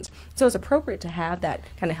populations. So it's appropriate to have that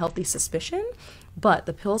kind of healthy suspicion, but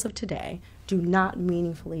the pills of today do not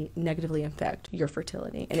meaningfully negatively affect your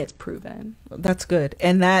fertility, and it's proven. That's good.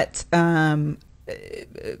 And that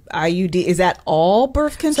IUD, is that all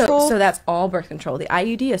birth control? So that's all birth control. The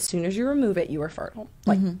IUD, as soon as you remove it, you are fertile.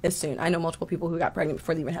 Like, as soon. I know multiple people who got pregnant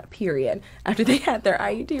before they even had a period after they had their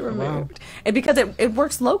IUD removed. Wow. And because it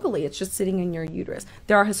works locally, it's just sitting in your uterus.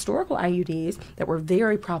 There are historical IUDs that were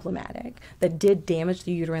very problematic, that did damage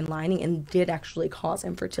the uterine lining and did actually cause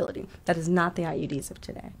infertility. That is not the IUDs of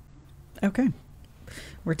today. Okay.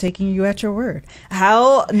 We're taking you at your word.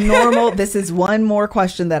 How normal, this is one more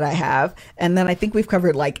question that I have, and then I think we've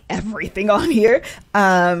covered like everything on here.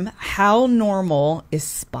 How normal is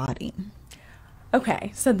spotting?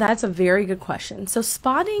 Okay, so that's a very good question. So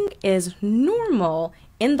spotting is normal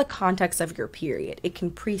in the context of your period. It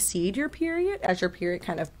can precede your period as your period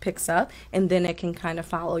kind of picks up, and then it can kind of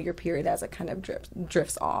follow your period as it kind of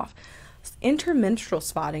drifts off. Intermenstrual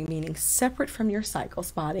spotting, meaning separate from your cycle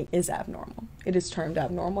spotting, is abnormal. It is termed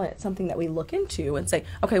abnormal. It's something that we look into and say,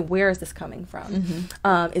 okay, where is this coming from?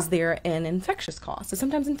 Is there an infectious cause? So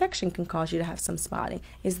sometimes infection can cause you to have some spotting.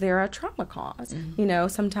 Is there a trauma cause? You know,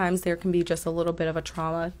 sometimes there can be just a little bit of a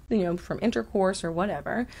trauma, you know, from intercourse or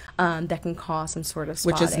whatever, that can cause some sort of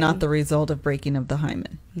spotting. Which is not the result of breaking of the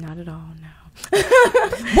hymen. Not at all, no.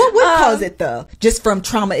 What would cause it though? Just from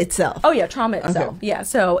trauma itself? Oh yeah, trauma itself. Okay. Yeah.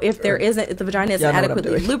 So if there isn't, if the vagina isn't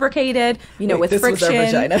adequately lubricated, you know, with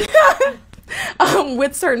friction,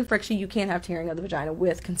 with certain friction, you can't have tearing of the vagina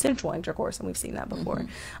with consensual intercourse, and we've seen that before.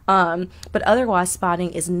 But otherwise,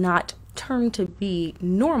 spotting is not termed to be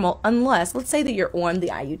normal unless, let's say that you're on the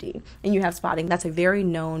IUD and you have spotting. That's a very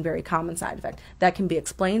known, very common side effect that can be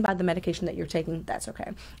explained by the medication that you're taking. That's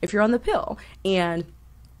okay. If you're on the pill and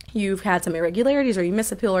you've had some irregularities or you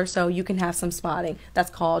miss a pill or so, you can have some spotting. That's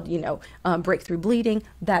called, you know, breakthrough bleeding.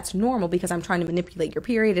 That's normal because I'm trying to manipulate your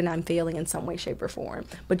period and I'm failing in some way, shape, or form.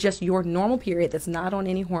 But just your normal period that's not on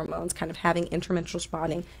any hormones, kind of having intermenstrual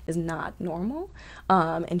spotting is not normal,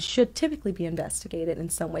 and should typically be investigated in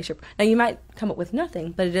some way, shape. Now, you might come up with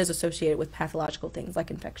nothing, but it is associated with pathological things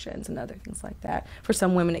like infections and other things like that. For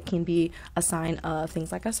some women, it can be a sign of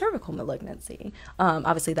things like a cervical malignancy.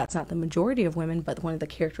 Obviously, that's not the majority of women, but one of the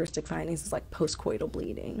characteristics findings is like postcoital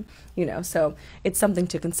bleeding, you know, so it's something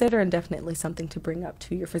to consider and definitely something to bring up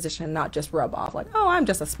to your physician, not just rub off like, oh, I'm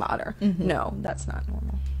just a spotter. No, that's not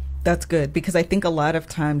normal. That's good, because I think a lot of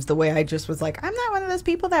times the way I just was like, I'm not one of those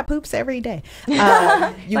people that poops every day. You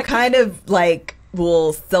like, kind of like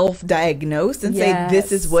will self-diagnose and say,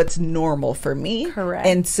 this is what's normal for me. Correct.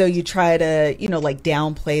 And so you try to, you know, like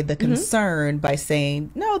downplay the concern by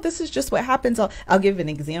saying, no, this is just what happens. I'll give an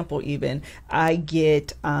example even. I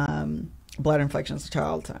get bladder infections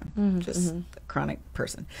all the time, just a chronic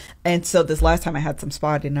person. And so this last time I had some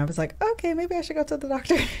spotting and I was like, okay, maybe I should go to the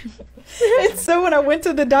doctor. And so when I went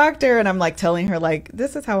to the doctor and I'm like telling her like,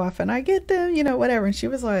 this is how often I get them, you know, whatever. And she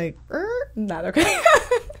was like, not okay.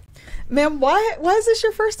 Ma'am, why is this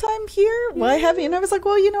your first time here? Why have you? And I was like,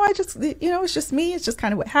 well, you know, I just, you know, it's just me. It's just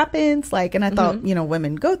kind of what happens. Like, and I thought, you know,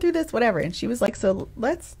 women go through this, whatever. And she was like, so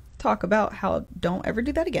let's talk about how don't ever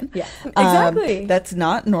do that again. Yeah, exactly. That's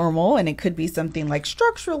not normal. And it could be something like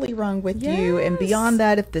structurally wrong with you. And beyond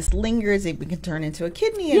that, if this lingers, it can turn into a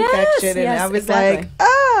kidney infection. And I was like,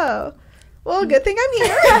 oh, well, good thing I'm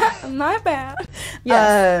here. My bad.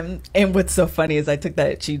 Yes. And what's so funny is I took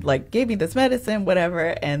that, she like gave me this medicine,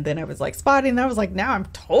 whatever, and then I was like spotting, and I was like, now I'm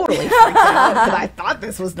totally freaked out because I thought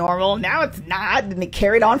this was normal. Now it's not. And it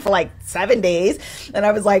carried on for like 7 days. And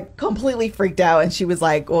I was like completely freaked out. And she was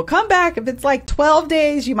like, well, come back. If it's like 12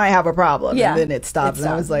 days, you might have a problem. Yeah. And then it stopped. And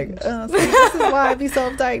I was like, so this is why I be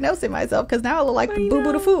self-diagnosing myself, because now I look like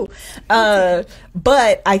boo-boo the fool.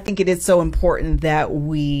 But I think it is so important that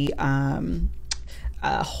we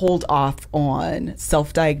hold off on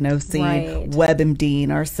self-diagnosing, Right.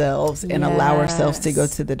 WebMDing ourselves, and allow ourselves to go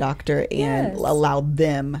Yes. to the doctor and Yes. allow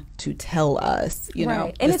them to tell us, you know,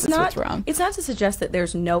 Right. And this it's is not what's wrong. it's not to suggest that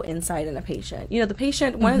there's no insight in a patient. You know, the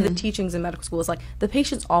patient, one of the teachings in medical school is like the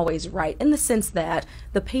patient's always right, in the sense that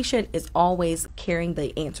the patient is always carrying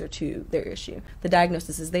the answer to their issue. The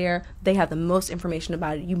diagnosis is there. They have the most information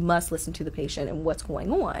about it. You must listen to the patient and what's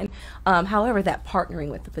going on. However, that partnering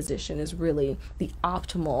with the physician is really the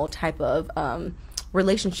optimal type of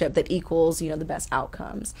relationship that equals, you know, the best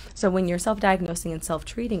outcomes. So when you're self-diagnosing and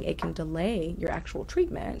self-treating, it can delay your actual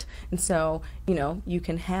treatment. And so, you know, you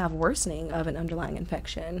can have worsening of an underlying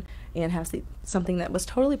infection and have something that was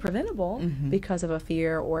totally preventable because of a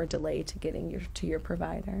fear or a delay to getting to your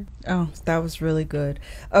provider. Oh, that was really good.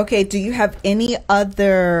 Okay, do you have any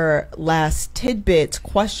other last tidbits,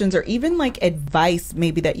 questions, or even like advice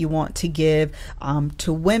maybe that you want to give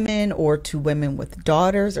to women or to women with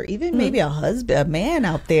daughters, or even maybe a husband, a man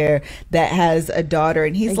out there that has a daughter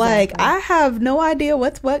and he's like, I have no idea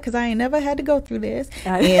what's what because I ain't never had to go through this,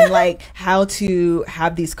 and like how to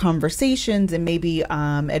have these conversations, and maybe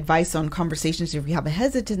advice on conversations if you have a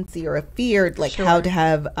hesitancy or a fear, like how to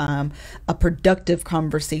have a productive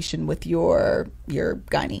conversation with your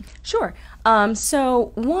gynae. Sure.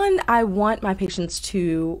 So one, I want my patients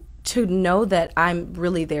to know that I'm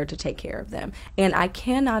really there to take care of them, and I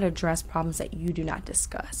cannot address problems that you do not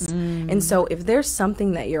discuss. And so if there's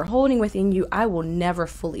something that you're holding within you, I will never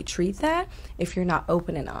fully treat that if you're not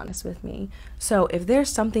open and honest with me. So if there's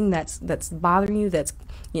something that's bothering you, that's,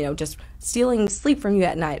 you know, just stealing sleep from you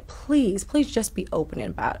at night, please just be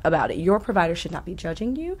open about it. Your provider should not be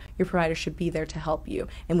judging you. Your provider should be there to help you,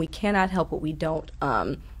 and we cannot help what we don't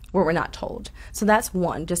where we're not told. So that's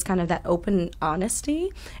one, just kind of that open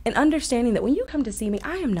honesty and understanding that when you come to see me,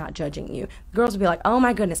 I am not judging you. Girls will be like, oh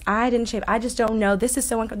my goodness, I didn't shave. I just don't know. This is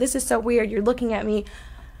so weird. You're looking at me.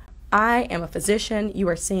 I am a physician. You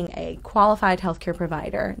are seeing a qualified healthcare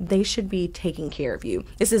provider. They should be taking care of you.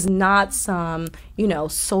 This is not some, you know,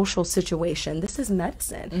 social situation. This is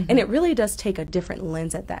medicine. And it really does take a different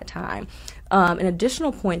lens at that time. An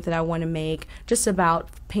additional point that I want to make just about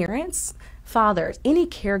parents, fathers, any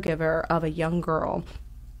caregiver of a young girl,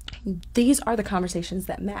 these are the conversations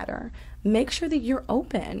that matter. Make sure that you're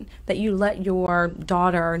open, that you let your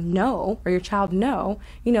daughter know or your child know,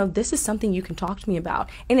 you know, this is something you can talk to me about.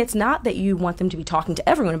 And it's not that you want them to be talking to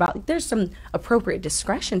everyone about. There's some appropriate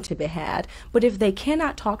discretion to be had. But if they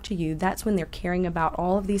cannot talk to you, that's when they're caring about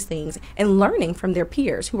all of these things and learning from their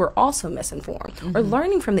peers who are also misinformed, or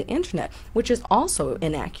learning from the internet, which is also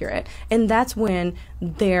inaccurate. And that's when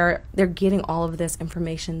they're getting all of this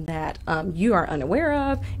information that you are unaware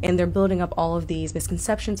of, and they're building up all of these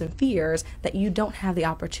misconceptions and fears that you don't have the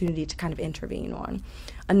opportunity to kind of intervene on.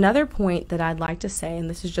 Another point that I'd like to say, and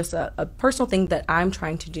this is just a personal thing that I'm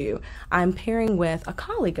trying to do, I'm pairing with a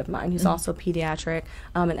colleague of mine who's also a pediatric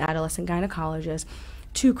and adolescent gynecologist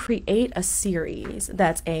to create a series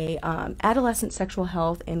that's a adolescent sexual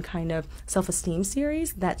health and kind of self-esteem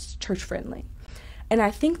series that's church-friendly. And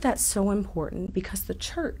I think that's so important because the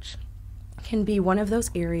church can be one of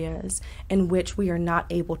those areas in which we are not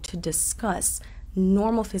able to discuss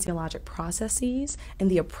normal physiologic processes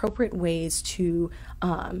and the appropriate ways to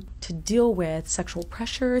deal with sexual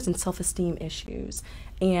pressures and self-esteem issues.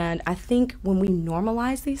 And I think when we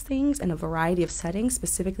normalize these things in a variety of settings,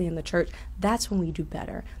 specifically in the church, that's when we do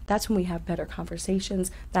better. That's when we have better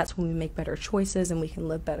conversations. That's when we make better choices and we can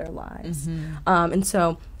live better lives. And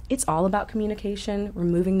so it's all about communication,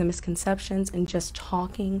 removing the misconceptions, and just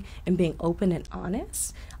talking and being open and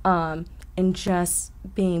honest. And just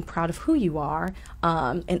being proud of who you are,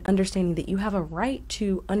 and understanding that you have a right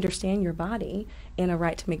to understand your body and a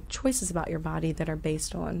right to make choices about your body that are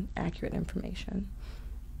based on accurate information.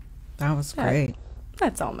 That was great.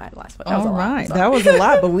 That's all my last one. All right. That was a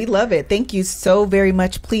lot, but we love it. Thank you so very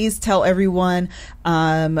much. Please tell everyone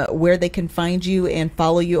where they can find you and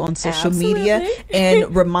follow you on social media,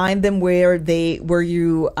 and remind them where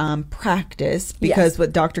you practice, because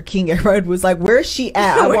what Dr. King, everyone was like, where's she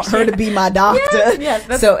at? I want her to be my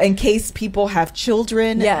doctor. So in case people have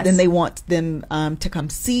children, then they want them to come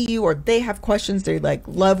see you, or they have questions, they like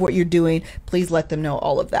love what you're doing, please let them know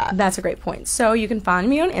all of that. That's a great point. So you can find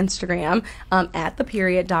me on Instagram at the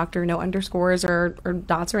period doctor, no underscores or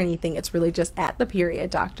dots or anything. It's really just at the period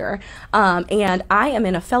doctor. And I am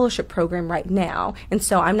in a fellowship program right now, and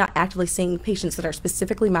so I'm not actively seeing patients that are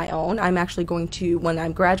specifically my own. I'm actually going to, when I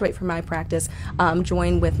graduate from my practice,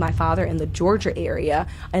 join with my father in the Georgia area,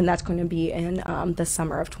 and that's going to be in the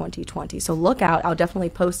summer of 2020. So look out. I'll definitely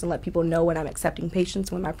post and let people know when I'm accepting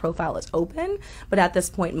patients, when my profile is open. But at this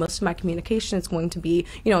point, most of my communication is going to be,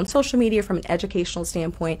 on social media from an educational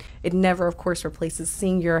standpoint. It never, of course, replaces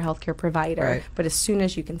seeing your healthcare provider. Right. But as soon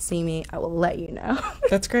as you can see me, I will let you know.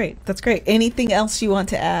 That's great. That's great. Anything else you want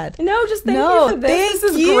to add? No, just thank you for this.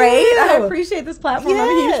 This is great. I appreciate this platform. I'm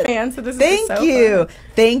a huge fan, so this is so fun.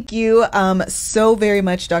 Thank you so very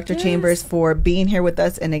much, Dr. Chambers, for being here with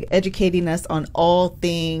us and educating us on all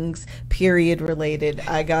things period related.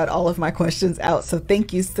 I got all of my questions out, so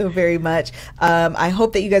thank you so very much. I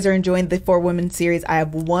hope that you guys are enjoying the 4 Women series. I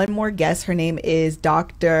have one more guest. Her name is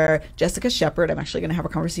Dr. Jessica Shepard. I'm actually going to have a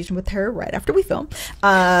conversation with her right after we film.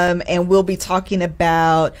 And we'll be talking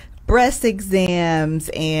about breast exams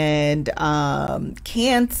and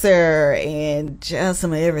cancer and just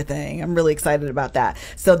some of everything. I'm really excited about that.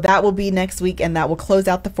 So that will be next week, and that will close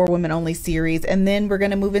out the 4 Women Only series. And then we're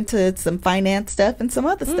going to move into some finance stuff and some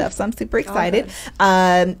other stuff. So I'm super excited.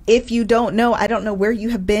 If you don't know, I don't know where you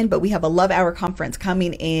have been, but we have a Love Hour conference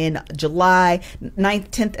coming in July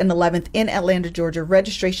 9th, 10th, and 11th in Atlanta, Georgia.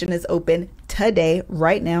 Registration is open today,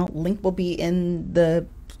 right now. Link will be in the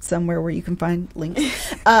somewhere where you can find links.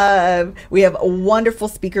 We have wonderful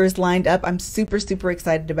speakers lined up. I'm super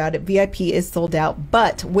excited about it. VIP is sold out,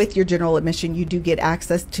 but with your general admission, you do get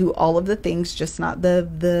access to all of the things, just not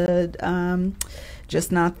the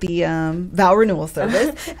vow renewal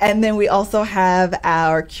service. And then we also have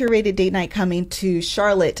our curated date night coming to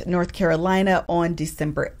Charlotte, North Carolina on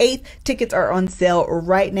December 8th. Tickets are on sale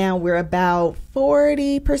right now. We're about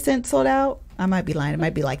 40% sold out. I might be lying. It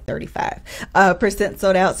might be like 35%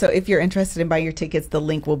 sold out. So if you're interested in buying your tickets, the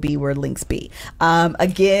link will be where links be.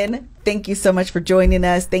 Again, thank you so much for joining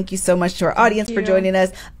us. Thank you so much to our audience for joining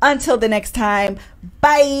us. Until the next time,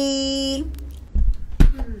 bye.